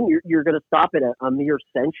you kidding? You're going to stop at a mere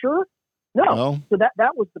censure? No. So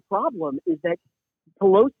that was the problem, is that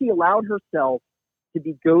Pelosi allowed herself to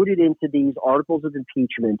be goaded into these articles of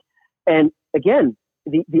impeachment. And again,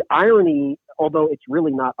 the irony, although it's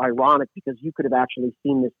really not ironic because you could have actually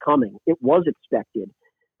seen this coming, it was expected.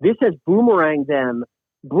 This has boomeranged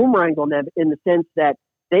on them in the sense that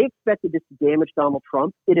they expected this to damage Donald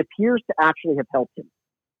Trump. It appears to actually have helped him.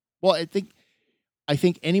 Well, I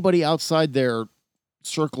think anybody outside their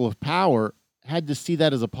circle of power had to see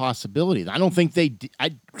that as a possibility.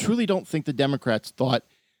 I truly don't think the Democrats thought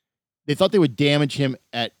they would damage him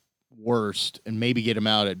at worst and maybe get him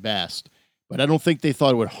out at best. But I don't think they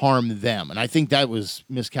thought it would harm them. And I think that was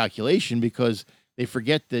miscalculation because they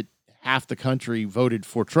forget that half the country voted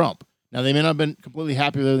for Trump. Now, they may not have been completely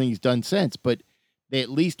happy with everything he's done since, but they at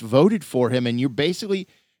least voted for him. And you're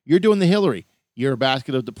doing the Hillary. You're a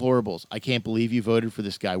basket of deplorables. I can't believe you voted for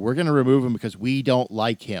this guy. We're going to remove him because we don't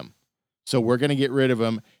like him. So we're going to get rid of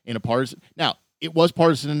him in a partisan. Now, it was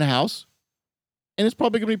partisan in the House, and it's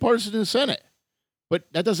probably going to be partisan in the Senate.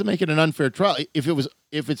 But that doesn't make it an unfair trial. If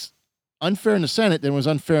it's unfair in the Senate, then it was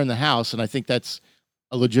unfair in the House, and I think that's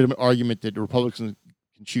a legitimate argument that the Republicans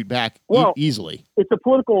can shoot back easily. It's a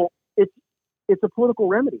political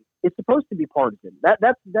remedy. It's supposed to be partisan.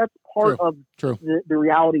 That's part of the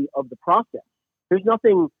reality of the process. There's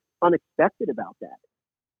nothing unexpected about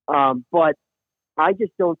that. But I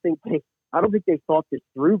just don't think they thought this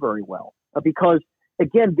through very well because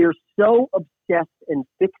again, they're so obsessed and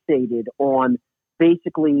fixated on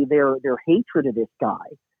basically their hatred of this guy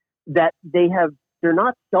that they're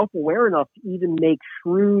not self-aware enough to even make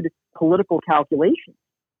shrewd political calculations.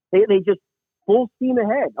 They just full steam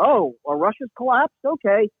ahead. Oh, Russia's collapsed.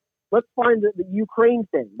 Okay, let's find the Ukraine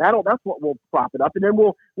thing. That's what will prop it up, and then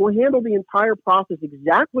we'll handle the entire process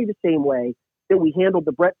exactly the same way that we handled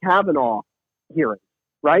the Brett Kavanaugh hearing,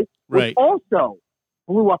 right? Which also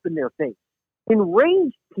blew up in their face.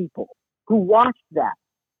 Enraged people who watched that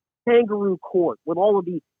kangaroo court with all of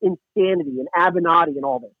the insanity and Avenatti and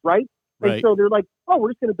all this, right? And so they're like, oh,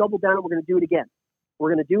 we're just going to double down and we're going to do it again.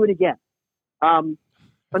 We're going to do it again. I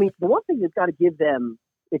mean, the one thing that's got to give them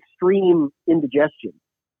extreme indigestion,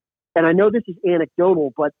 and I know this is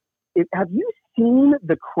anecdotal, but have you seen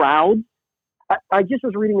the crowds? I just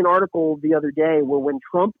was reading an article the other day where when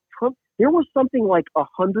Trump, there was something like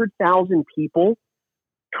 100,000 people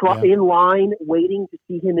in line waiting to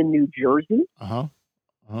see him in New Jersey.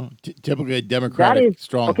 Typically a Democratic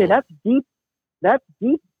stronghold. Okay, that's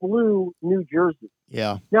deep blue New Jersey.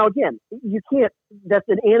 Yeah. Now, again, you can't, that's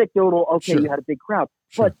an anecdotal, okay, you had a big crowd.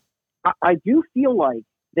 But I do feel like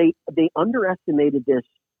they underestimated this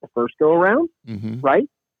the first go around, right?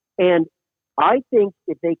 And I think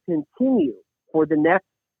if they continue for the next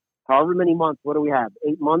however many months, what do we have?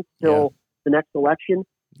 8 months till the next election.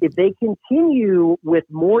 If they continue with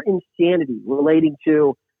more insanity relating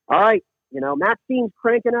to, all right, Maxine's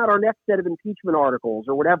cranking out our next set of impeachment articles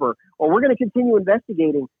or whatever, or we're going to continue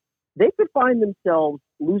investigating, they could find themselves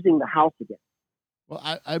losing the House again.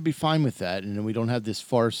 Well, I'd be fine with that. And then we don't have this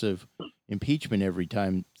farce of impeachment every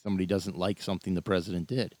time somebody doesn't like something the president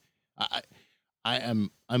did. I'm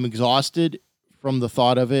exhausted from the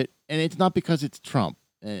thought of it. And it's not because it's Trump.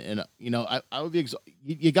 And I would be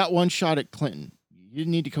you got one shot at Clinton. You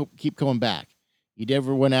didn't need to keep going back. You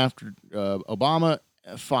never went after Obama.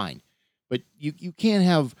 Fine. But you can't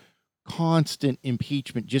have constant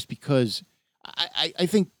impeachment just because I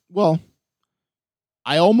think,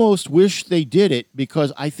 I almost wish they did it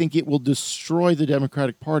because I think it will destroy the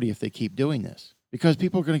Democratic Party if they keep doing this. Because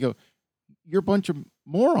people are going to go, you're a bunch of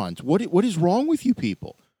morons. What is wrong with you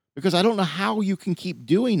people? Because I don't know how you can keep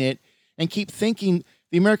doing it and keep thinking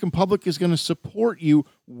the American public is going to support you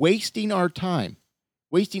wasting our time,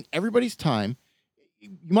 wasting everybody's time.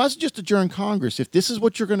 You must just adjourn Congress. If this is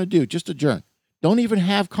what you're going to do, just adjourn. Don't even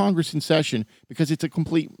have Congress in session because it's a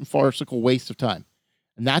complete farcical waste of time.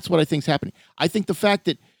 And that's what I think is happening. I think the fact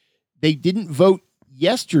that they didn't vote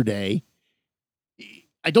yesterday,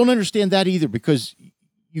 I don't understand that either because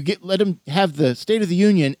let them have the State of the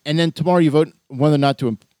Union and then tomorrow you vote whether or not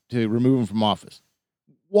to remove him from office.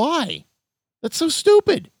 Why? That's so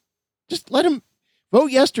stupid. Just let him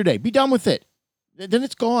vote yesterday. Be done with it. Then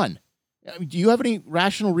it's gone. I mean, do you have any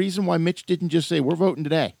rational reason why Mitch didn't just say, we're voting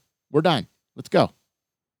today? We're done. Let's go.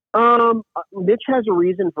 Mitch has a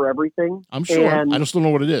reason for everything. I'm sure. I just don't know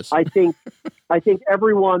what it is. I think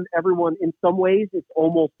everyone in some ways, it's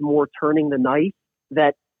almost more turning the knife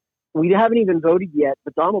that we haven't even voted yet,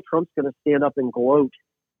 but Donald Trump's going to stand up and gloat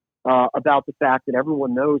about the fact that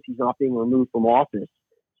everyone knows he's not being removed from office.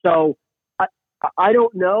 So I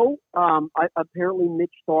don't know. Apparently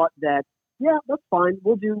Mitch thought that, yeah, that's fine.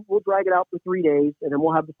 We'll drag it out for 3 days and then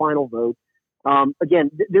we'll have the final vote.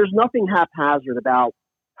 Again, there's nothing haphazard about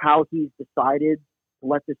how he's decided to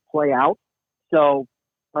let this play out. So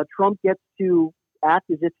Trump gets to act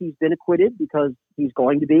as if he's been acquitted because he's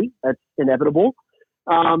going to be. That's inevitable.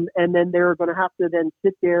 And then they're going to have to then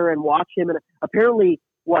sit there and watch him. And apparently,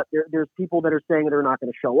 there's people that are saying they're not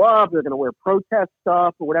going to show up. They're going to wear protest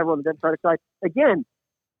stuff or whatever on the Democratic side. Again,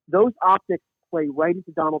 those optics play right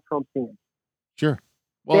into Donald Trump's hands. Sure.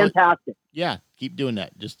 Well, fantastic. Yeah, keep doing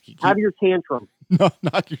that. Just keep have your tantrum.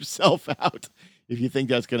 Knock yourself out. If you think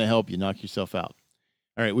that's going to help you, knock yourself out.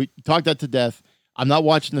 All right, we talked that to death. I'm not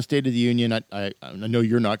watching the State of the Union. I know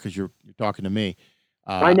you're not because you're talking to me.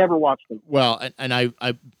 I never watched them. Well, and I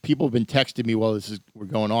people have been texting me while we're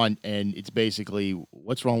going on, and it's basically,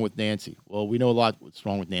 what's wrong with Nancy? Well, we know a lot what's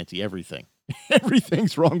wrong with Nancy. Everything.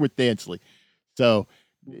 Everything's wrong with Nancy. So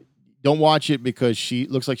don't watch it because she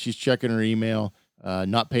looks like she's checking her email,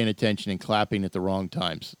 not paying attention and clapping at the wrong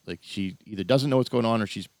times. Like she either doesn't know what's going on or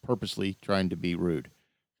she's purposely trying to be rude.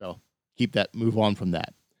 So move on from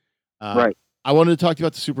that. Right. I wanted to talk to you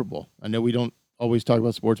about the Super Bowl. I know we don't always talk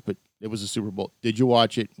about sports, but it was a Super Bowl. Did you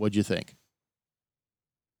watch it? What'd you think?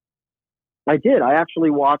 I did. I actually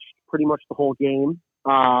watched pretty much the whole game.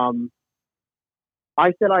 I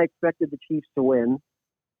said I expected the Chiefs to win,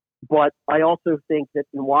 but I also think that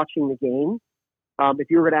in watching the game,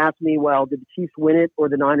 if you were going to ask me, well, did the Chiefs win it or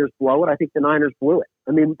the Niners blow it? I think the Niners blew it.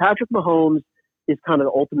 I mean, Patrick Mahomes is kind of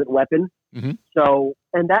the ultimate weapon. Mm-hmm. So,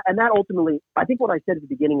 and that ultimately, I think what I said at the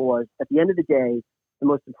beginning was, at the end of the day, the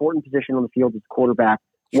most important position on the field is quarterback.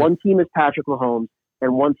 Sure. One team is Patrick Mahomes,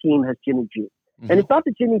 and one team has Jimmy G. Mm-hmm. And it's not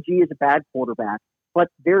that Jimmy G is a bad quarterback, but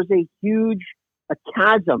there's a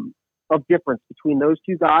chasm of difference between those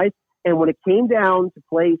two guys. And when it came down to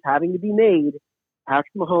plays having to be made,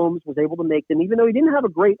 Patrick Mahomes was able to make them, even though he didn't have a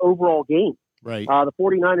great overall game. Right. The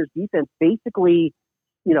 49ers defense basically,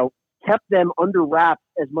 kept them under wraps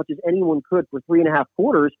as much as anyone could for 3.5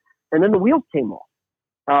 quarters, and then the wheels came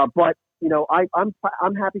off. But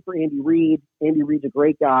I'm happy for Andy Reid. Andy Reid's a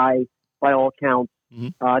great guy by all accounts.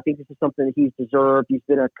 Mm-hmm. I think this is something that he's deserved. He's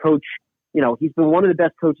been a coach. He's been one of the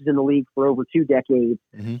best coaches in the league for over 2 decades.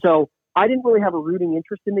 Mm-hmm. So I didn't really have a rooting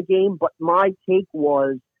interest in the game, but my take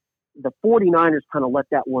was the 49ers kind of let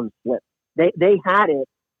that one slip. They had it,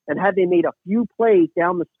 and had they made a few plays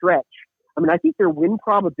down the stretch, I mean, I think their win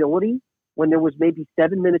probability when there was maybe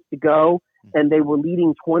 7 minutes to go and they were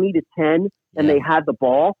leading 20-10 and they had the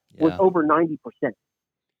ball was over 90%.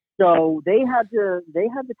 So they had to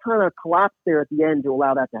kind of collapse there at the end to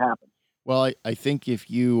allow that to happen. Well, I think if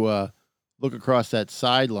you look across that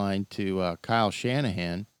sideline to Kyle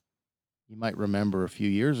Shanahan, you might remember a few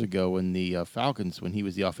years ago when the Falcons, when he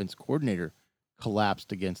was the offense coordinator,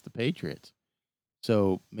 collapsed against the Patriots.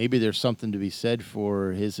 So maybe there's something to be said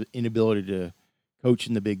for his inability to coach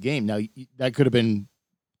in the big game. Now, that could have been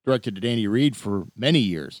directed at Andy Reid for many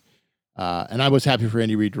years. And I was happy for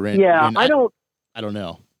Andy Reid to win. Yeah, I don't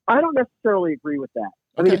know. I don't necessarily agree with that.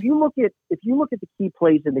 I mean, if you look at the key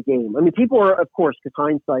plays in the game, I mean, people are, of course, because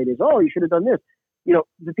hindsight is, you should have done this.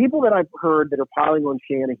 The people that I've heard that are piling on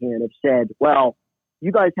Shanahan have said, well,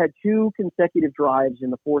 you guys had 2 consecutive drives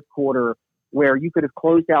in the fourth quarter where you could have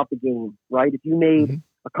closed out the game, right? If you made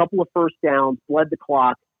a couple of first downs, bled the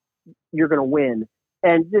clock, you're going to win.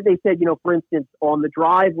 And they said, for instance, on the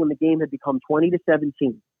drive when the game had become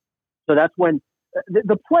 20-17. So that's when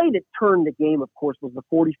the play that turned the game, of course, was the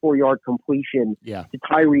 44-yard completion to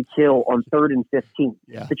Tyreek Hill on 3rd and 15.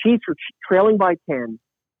 Yeah. The Chiefs were trailing by 10,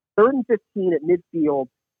 3rd and 15 at midfield.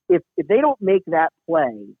 If they don't make that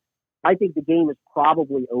play, I think the game is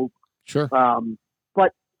probably over. Sure.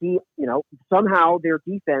 But somehow their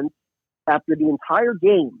defense, after the entire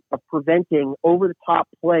game of preventing over-the-top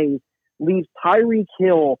plays, leaves Tyreek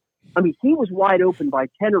Hill. I mean, he was wide open by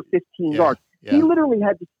 10 or 15 yards. Yeah. He literally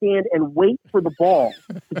had to stand and wait for the ball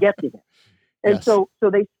to get to him. And so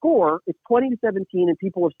they score. It's 20-17, and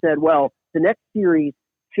people have said, well, the next series,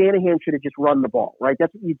 Shanahan should have just run the ball, right?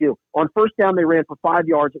 That's what you do. On first down, they ran for 5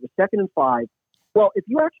 yards. It was 2nd and 5. Well, if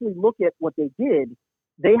you actually look at what they did,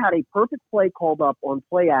 they had a perfect play called up on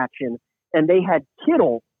play action, and they had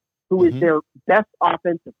Kittle, who is their best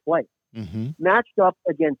offensive player, matched up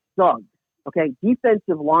against Suggs,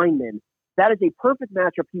 defensive lineman. That is a perfect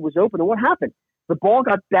matchup. He was open. And what happened? The ball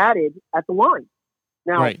got batted at the line.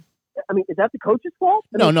 Now, right. I mean, is that the coach's fault?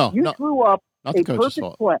 No. You threw up not a the coach's perfect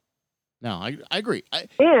fault. play. No, I agree.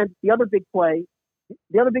 And the other big play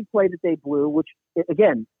that they blew, which,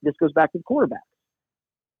 again, this goes back to the quarterbacks.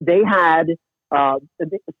 They had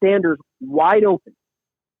Sanders wide open.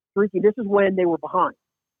 Freaky, this is when they were behind.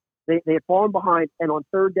 They had fallen behind, and on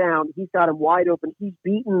third down, he's got him wide open. He's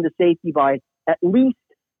beaten the safety by at least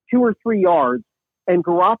 2 or 3 yards, and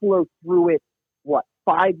Garoppolo threw it,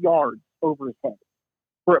 5 yards over his head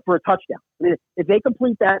for a touchdown. I mean, if they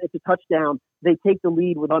complete that, it's a touchdown. They take the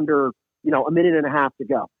lead with under, a minute and a half to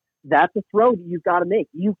go. That's a throw that you've got to make.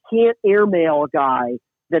 You can't airmail a guy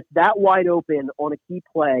that's that wide open on a key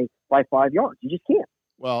play by 5 yards. You just can't.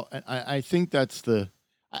 Well, I think that's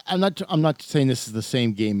I'm not saying this is the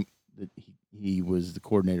same game that he was the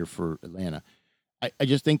coordinator for Atlanta. I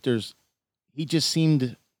just think he just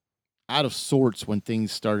seemed out of sorts when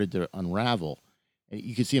things started to unravel. And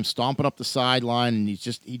you could see him stomping up the sideline, and he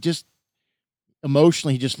just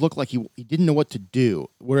emotionally, he just looked like he didn't know what to do.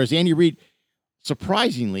 Whereas Andy Reid,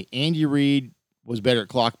 surprisingly, was better at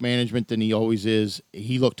clock management than he always is.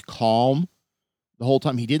 He looked calm the whole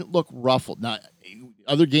time. He didn't look ruffled. Now,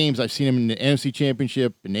 other games I've seen him in the NFC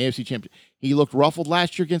Championship and the AFC Championship, he looked ruffled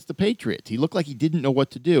last year against the Patriots. He looked like he didn't know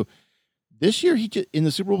what to do. This year, in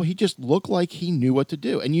the Super Bowl, he just looked like he knew what to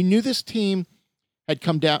do. And you knew this team had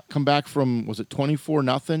come back from, was it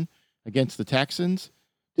 24-0 against the Texans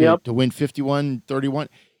to win 51-31.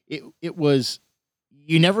 It was,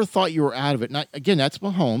 you never thought you were out of it. Now, again, that's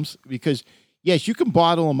Mahomes, because yes, you can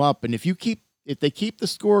bottle him up, and if they keep the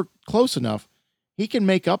score close enough, he can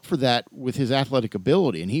make up for that with his athletic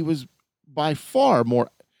ability. And he was by far more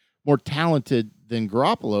talented than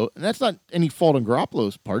Garoppolo. And that's not any fault on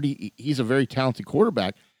Garoppolo's part. He's a very talented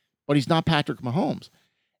quarterback, but he's not Patrick Mahomes.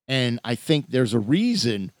 And I think there's a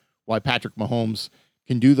reason why Patrick Mahomes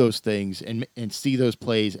can do those things and see those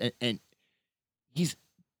plays. And he's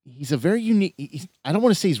a very unique. I don't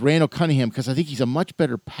want to say he's Randall Cunningham, because I think he's a much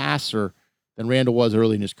better passer than Randall was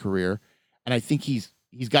early in his career. And I think he's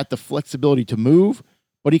got the flexibility to move,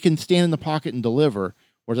 but he can stand in the pocket and deliver.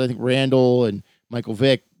 Whereas I think Randall and Michael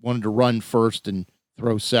Vick wanted to run first and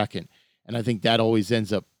throw second. And I think that always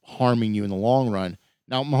ends up harming you in the long run.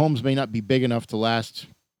 Now, Mahomes may not be big enough to last,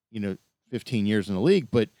 15 years in the league,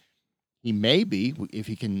 but he may be if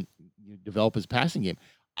he can develop his passing game.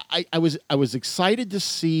 I was excited to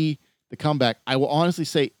see the comeback. I will honestly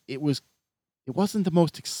say it wasn't the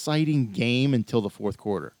most exciting game until the fourth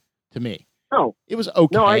quarter to me. No, it was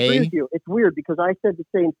okay. No, I agree with you. It's weird because I said the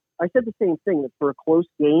same thing, that for a close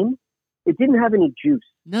game, it didn't have any juice.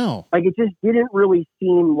 No, like it just didn't really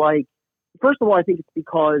seem like. First of all, I think it's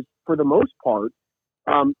because for the most part,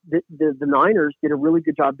 the Niners did a really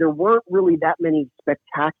good job. There weren't really that many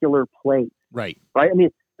spectacular plays. Right. I mean,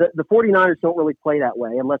 the 49ers don't really play that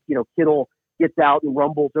way unless, Kittle gets out and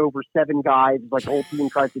rumbles over 7 guys, like the whole team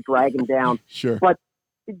tries to drag him down. Sure. But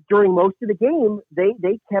during most of the game,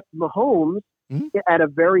 they kept Mahomes at a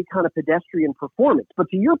very kind of pedestrian performance. But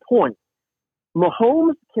to your point,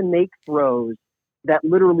 Mahomes can make throws that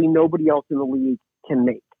literally nobody else in the league can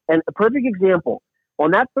make. And a perfect example,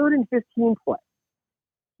 on that 3rd and 15 play,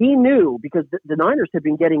 he knew, because the Niners had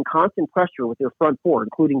been getting constant pressure with their front four,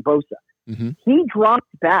 including Bosa. Mm-hmm. He dropped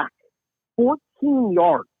back 14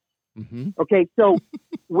 yards. Mm-hmm. Okay, so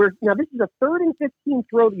now this is a 3rd and 15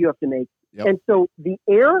 throw that you have to make. Yep. And so the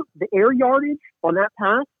air yardage on that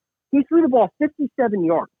pass, he threw the ball 57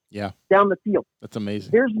 yards down the field. That's amazing.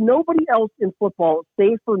 There's nobody else in football,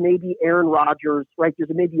 save for maybe Aaron Rodgers, right? There's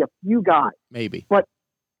maybe a few guys. Maybe. But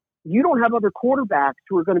you don't have other quarterbacks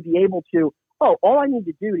who are going to be able to, all I need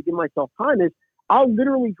to do to give myself time is I'll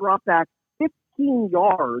literally drop back 15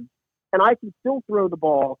 yards and I can still throw the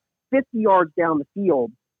ball 50 yards down the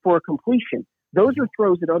field for a completion. Those are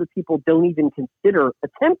throws that other people don't even consider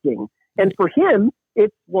attempting. And for him,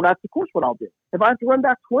 it's, that's of course what I'll do. If I have to run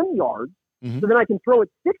back 20 yards, so then I can throw it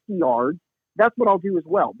 60 yards, that's what I'll do as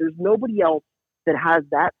well. There's nobody else that has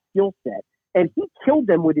that skill set. And he killed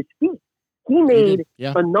them with his feet. He made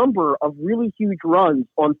a number of really huge runs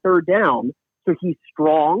on 3rd down. So he's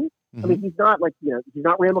strong. Mm-hmm. I mean, he's not like, he's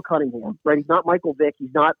not Randall Cunningham, right? He's not Michael Vick.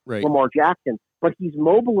 He's not Lamar Jackson, but he's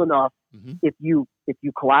mobile enough. Mm-hmm. If you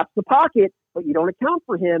collapse the pocket, but you don't account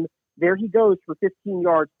for him, there he goes for 15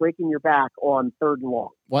 yards, breaking your back on 3rd and long.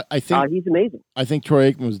 Well, I think he's amazing. I think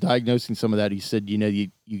Troy Aikman was diagnosing some of that. He said, you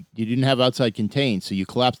didn't have outside contain, so you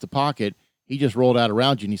collapsed the pocket. He just rolled out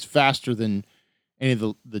around you, and he's faster than any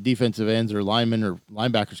of the defensive ends or linemen or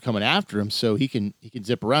linebackers coming after him, so he can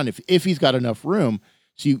zip around if he's got enough room.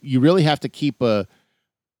 So you really have to keep a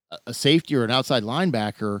safety or an outside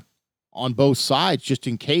linebacker on both sides, just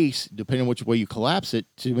in case, depending on which way you collapse it,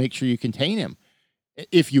 to make sure you contain him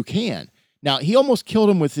if you can. Now, he almost killed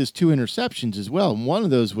him with his 2 interceptions as well. And one of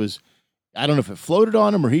those was, I don't know if it floated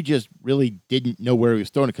on him or he just really didn't know where he was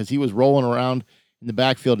throwing it, because he was rolling around in the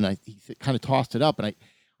backfield and he kind of tossed it up. And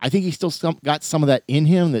I think he still got some of that in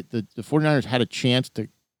him, that the 49ers had a chance to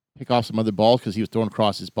pick off some other balls because he was throwing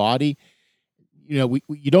across his body. You know,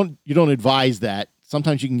 you don't advise that.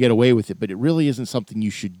 Sometimes you can get away with it, but it really isn't something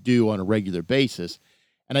you should do on a regular basis.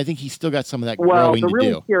 And I think he's still got some of that growing to do. Well, the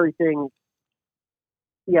really scary thing,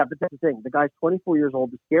 yeah, but that's the thing. The guy's 24 years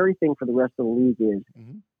old. The scary thing for the rest of the league is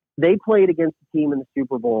they played against a team in the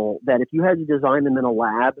Super Bowl that if you had to design them in a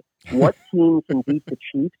lab, what team can beat the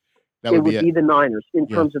Chiefs? It would be the Niners in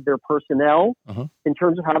terms of their personnel, in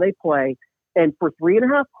terms of how they play. And for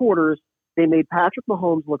 3.5 quarters, they made Patrick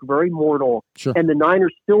Mahomes look very mortal, and the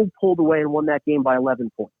Niners still pulled away and won that game by 11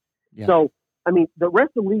 points. Yeah. So, I mean, the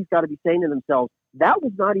rest of the league's got to be saying to themselves, that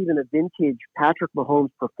was not even a vintage Patrick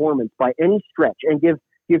Mahomes performance by any stretch. And give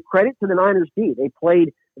credit to the Niners D. They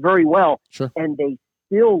played very well, and they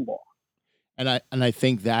still lost. And I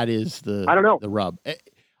think that is the rub.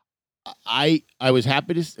 I was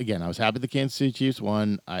happy I was happy the Kansas City Chiefs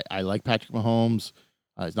won. I like Patrick Mahomes.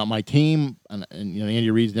 It's not my team, and you know,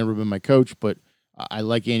 Andy Reid's never been my coach, but I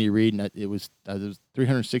like Andy Reid, and it was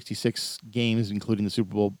 366 games, including the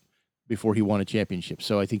Super Bowl, before he won a championship.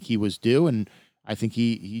 So I think he was due, and I think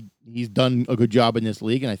he's done a good job in this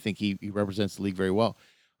league, and I think he represents the league very well.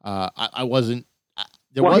 There wasn't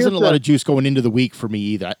a lot of juice going into the week for me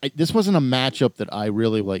either. This wasn't a matchup that I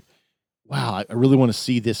really like. Wow, I really want to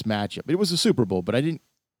see this matchup. It was a Super Bowl, but I didn't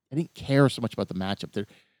care so much about the matchup.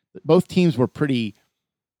 Both teams were pretty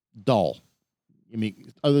dull. I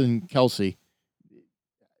mean, other than Kelsey,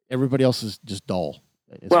 everybody else is just dull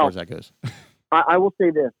as far as that goes. I will say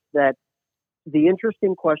this, that the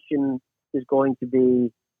interesting question is going to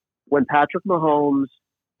be when Patrick Mahomes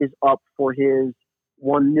is up for his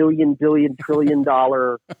 $1 million billion trillion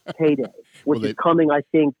payday, which is coming, I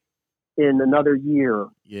think, in another year.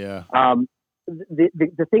 Yeah.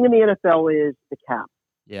 The thing in the NFL is the cap.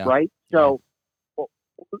 Yeah. Right? So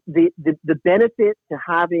the benefit to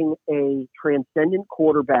having a transcendent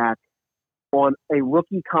quarterback on a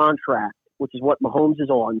rookie contract, which is what Mahomes is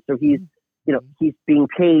on. So he's being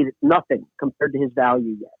paid nothing compared to his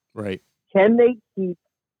value yet. Right. Can they keep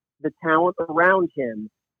the talent around him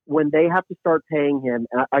when they have to start paying him?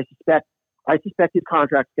 And I suspect his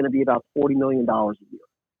contract's going to be about $40 million a year.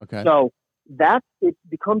 Okay. So it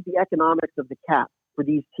becomes the economics of the cap for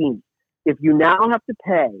these teams. If you now have to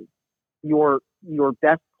pay your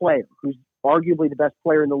best player, who's arguably the best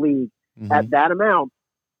player in the league, at that amount,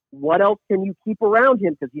 what else can you keep around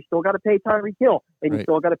him? Because you still got to pay Tyreek Hill, and you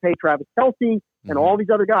still got to pay Travis Kelce and all these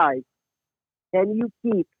other guys. Can you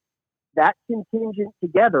keep that contingent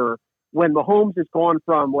together when Mahomes has gone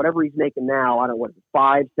from whatever he's making now, I don't know,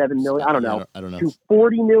 $5-7 million, I don't know, to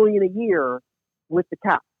 $40 million a year with the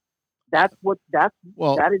cap? That is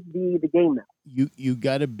the game now. You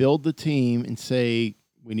got to build the team and say,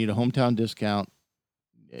 we need a hometown discount.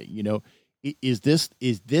 You know, is this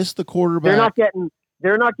the quarterback?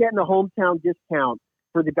 They're not getting a hometown discount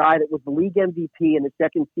for the guy that was the league MVP in the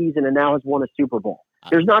second season and now has won a Super Bowl.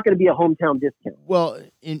 There's not going to be a hometown discount. Well,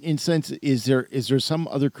 in sense, is there some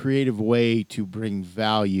other creative way to bring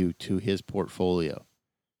value to his portfolio?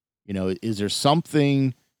 You know, is there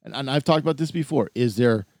something? And I've talked about this before. Is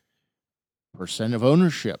there percent of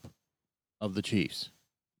ownership of the Chiefs?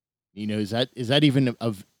 You know, is that even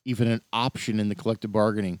an option in the collective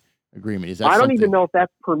bargaining agreement? I don't even know if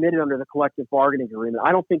that's permitted under the collective bargaining agreement.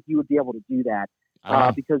 I don't think you would be able to do that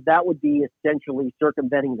because that would be essentially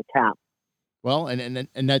circumventing the cap. Well, and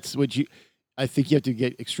that's what I think you have to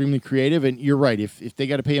get extremely creative. And you're right. If they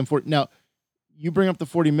got to pay him for it now, you bring up the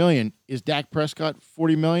 $40 million. Is Dak Prescott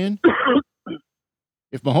 $40 million?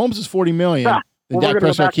 If Mahomes is $40 million, then Dak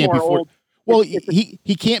Prescott can't be 40. Well,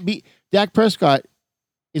 he can't be. Dak Prescott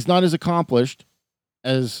is not as accomplished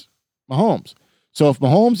as Mahomes. So if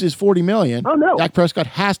Mahomes is $40 million, Dak Prescott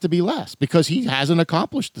has to be less because he hasn't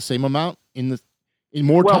accomplished the same amount in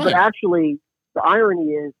more time. Well, but actually, the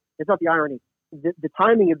irony is, it's not the irony. The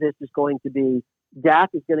timing of this is going to be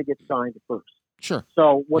Dak is going to get signed first. Sure.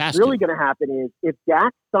 So what's really going to happen is if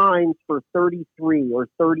Dak signs for 33 or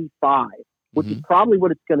 35, which is probably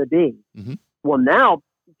what it's going to be, well, now,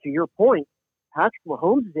 to your point, Patrick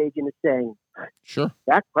Mahomes' agent is saying, sure,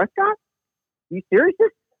 Dak Prescott? Are you serious?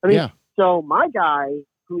 I mean, so my guy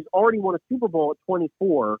who's already won a Super Bowl at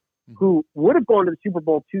 24, who would have gone to the Super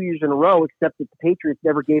Bowl 2 years in a row, except that the Patriots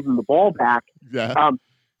never gave him the ball back.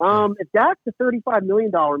 If Dak's a $35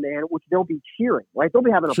 million man, which they'll be cheering, right? They'll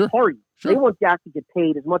be having a party. They want Dak to get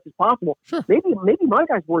paid as much as possible. Maybe my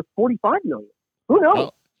guy's worth $45 million. Who knows?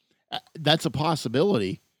 Well, that's a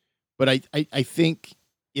possibility, but I think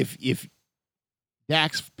if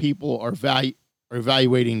Dak's people are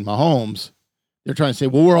evaluating Mahomes, they're trying to say,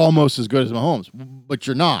 well, we're almost as good as Mahomes, but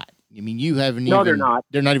you're not. I mean, you haven't even. No, they're not.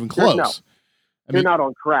 They're not even close. They're not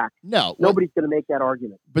on crack. No. Nobody's going to make that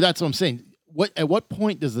argument. But that's what I'm saying. At what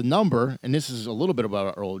point does the number, and this is a little bit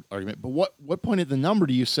about our old argument, but what point at the number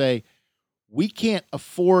do you say, we can't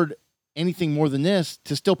afford anything more than this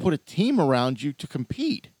to still put a team around you to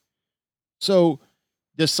compete? So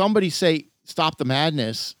does somebody say, stop the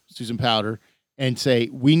madness, Susan Powter, and say,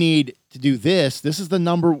 we need to do this? This is the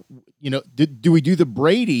number, do we do the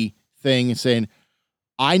Brady thing and saying,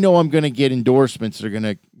 I know I'm going to get endorsements that are going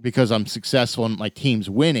to, because I'm successful and my team's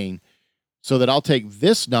winning, so that I'll take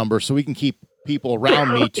this number so we can keep people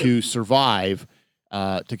around me to survive,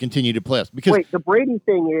 to continue to play us. Because wait, the Brady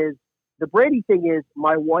thing is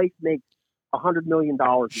my wife makes $100 million.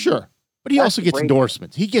 Sure. But he also gets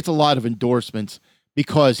endorsements. He gets a lot of endorsements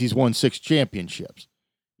because he's won 6 championships.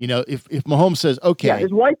 If Mahomes says, okay. Yeah,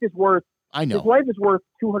 his wife is worth, I know. His wife is worth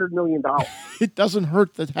 $200 million. It doesn't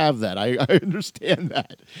hurt to have that. I understand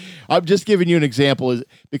that. I'm just giving you an example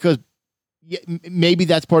because maybe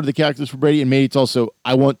that's part of the calculus for Brady, and maybe it's also,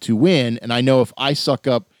 I want to win, and I know if I suck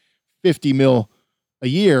up $50 million a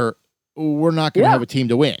year, we're not going to have a team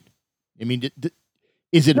to win. I mean,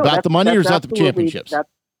 is it about the money or is it about the championships?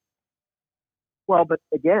 Well, but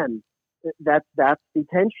again, that's the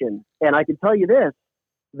tension. And I can tell you this,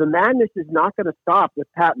 the madness is not going to stop with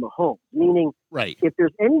Pat Mahomes, meaning if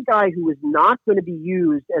there's any guy who is not going to be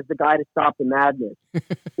used as the guy to stop the madness,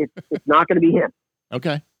 it's not going to be him.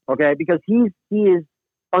 Okay, because he is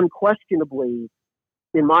unquestionably,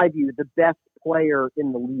 in my view, the best player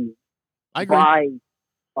in the league. I agree. By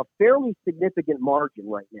a fairly significant margin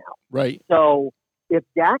right now. Right. So if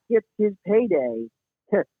Dak gets his payday,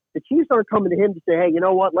 the Chiefs aren't coming to him to say, hey, you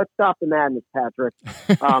know what? Let's stop the madness, Patrick.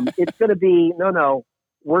 It's going to be, no,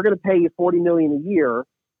 we're going to pay you $40 million a year,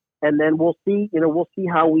 and then we'll see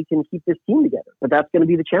how we can keep this team together. But that's going to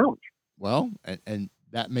be the challenge. Well, and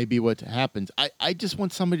that may be what happens. I just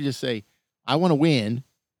want somebody to say, I want to win.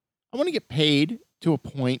 I want to get paid to a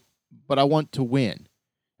point, but I want to win.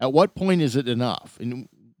 At what point is it enough? And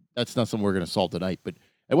that's not something we're going to solve tonight, but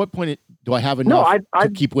at what point do I have enough to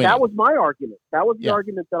keep winning? That was my argument. That was the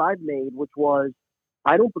argument that I've made, which was,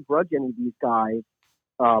 I don't begrudge any of these guys.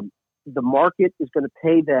 The market is going to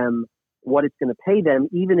pay them what it's going to pay them,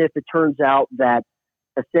 even if it turns out that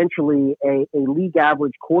essentially a league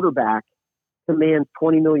average quarterback demands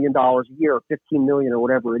 $20 million a year, or $15 million, or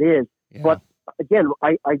whatever it is. Yeah. But again,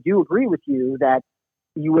 I do agree with you that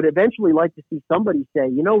you would eventually like to see somebody say,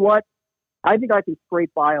 you know what? I think I can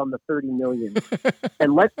scrape by on the $30 million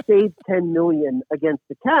and let's save $10 million against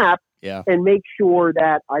the cap and make sure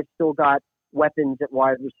that I've still got weapons at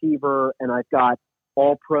wide receiver and I've got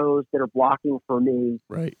all pros that are blocking for me.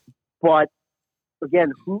 Right. But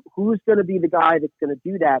again, who's going to be the guy that's going to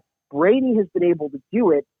do that? Brady has been able to do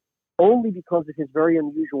it only because of his very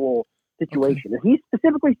unusual situation. Okay. And he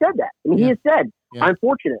specifically said that. I mean, he has said, I'm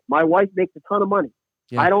fortunate. My wife makes a ton of money.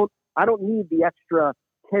 Yeah. I don't need the extra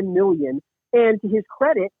 $10 million. And to his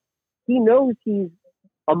credit, he knows he's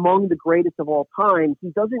among the greatest of all time. He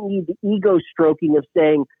doesn't need the ego stroking of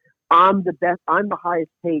saying, I'm the best, I'm the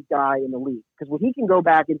highest paid guy in the league. Because what he can go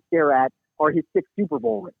back and stare at are his 6 Super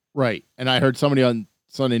Bowl rings. Right. And I heard somebody on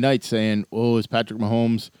Sunday night saying, oh, is Patrick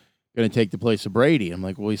Mahomes going to take the place of Brady? I'm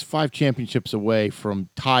like, well, he's 5 championships away from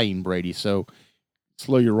tying Brady. So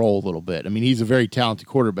slow your roll a little bit. I mean, he's a very talented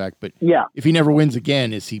quarterback, but if he never wins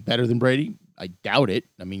again, is he better than Brady? I doubt it.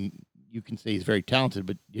 I mean, you can say he's very talented,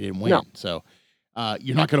 but you didn't win. No. So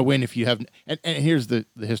you're not going to win if you have – and here's the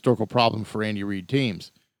historical problem for Andy Reid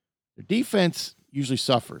teams. Their defense usually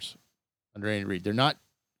suffers under Andy Reid. They're not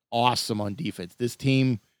awesome on defense. This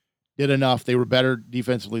team did enough. They were better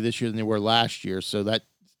defensively this year than they were last year, so that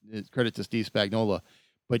is credit to Steve Spagnuolo.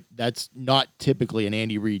 But that's not typically an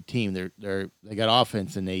Andy Reid team. They got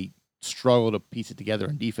offense, and they struggle to piece it together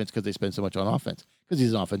on defense because they spend so much on offense because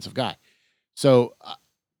he's an offensive guy. So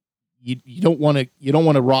you don't want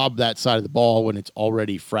to rob that side of the ball when it's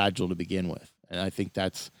already fragile to begin with. And I think they're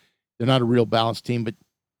not a real balanced team, but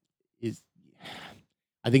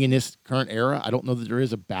I think in this current era, I don't know that there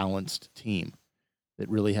is a balanced team that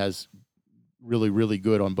really has really, really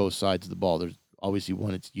good on both sides of the ball. There's obviously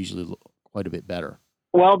one that's usually quite a bit better.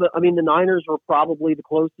 Well, the Niners are probably the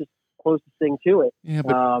closest thing to it. Yeah,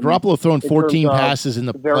 but Garoppolo throwing 14 passes in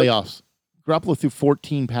the playoffs. Garoppolo threw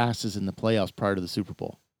 14 passes in the playoffs prior to the Super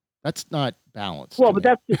Bowl. That's not balanced. Well, but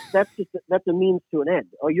that's a means to an end.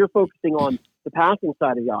 Oh, you're focusing on the passing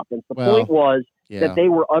side of the offense. The point was that they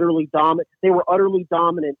were utterly dominant. They were utterly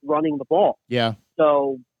dominant running the ball. Yeah.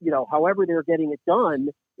 So, however they're getting it done,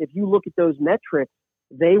 if you look at those metrics,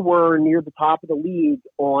 they were near the top of the league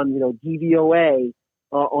on, DVOA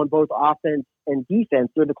on both offense and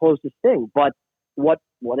defense. They're the closest thing. But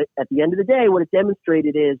at the end of the day, what it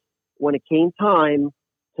demonstrated is when it came time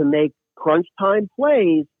to make crunch time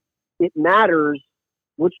plays, it matters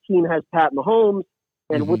which team has Pat Mahomes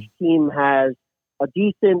and which team has a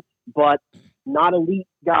decent but not elite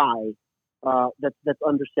guy that's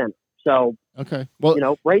under center. So, okay,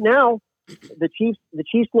 well, right now, the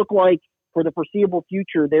Chiefs look like for the foreseeable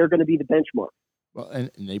future they're going to be the benchmark. Well, and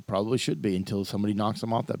they probably should be until somebody knocks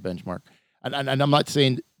them off that benchmark. And I'm not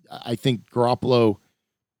saying I think Garoppolo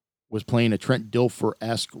was playing a Trent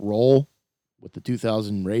Dilfer-esque role with the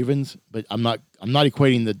 2000 Ravens, but I'm not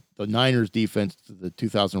equating the Niners defense to the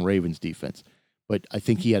 2000 Ravens defense. But I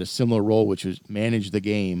think he had a similar role, which was manage the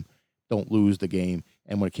game, don't lose the game.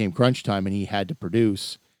 And when it came crunch time and he had to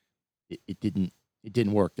produce, it didn't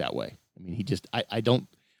work that way. I mean,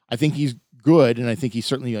 I think he's good, and I think he's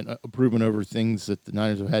certainly improving over things that the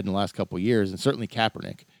Niners have had in the last couple of years, and certainly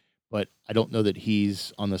Kaepernick. But I don't know that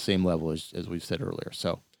he's on the same level as we've said earlier.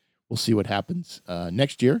 So we'll see what happens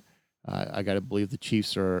next year. I got to believe the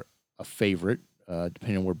Chiefs are a favorite,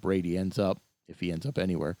 depending on where Brady ends up, if he ends up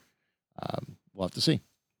anywhere. We'll have to see.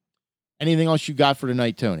 Anything else you got for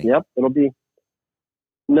tonight, Tony? Yep, it'll be.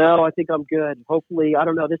 No, I think I'm good. Hopefully, I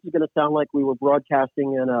don't know. This is going to sound like we were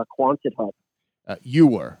broadcasting in a Quonset hut. You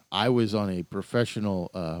were. I was on a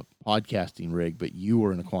professional podcasting rig, but you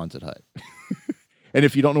were in a Quonset hut. And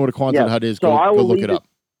if you don't know what a Quonset hut is, go look it up.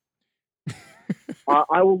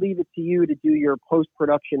 I will leave it to you to do your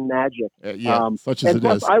post-production magic. Such as it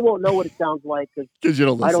plus, is. I won't know what it sounds like because you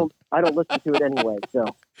don't listen. I don't listen to it anyway. So,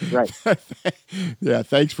 right. Yeah.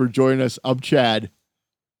 Thanks for joining us. I'm Chad.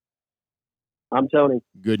 I'm Tony.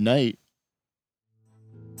 Good night.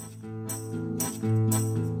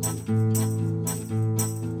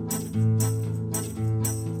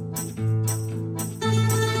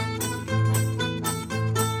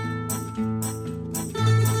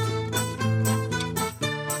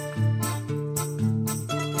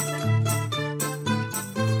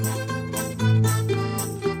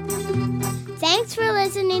 Thanks for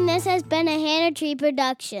listening. This has been a Hannah Tree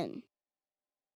production.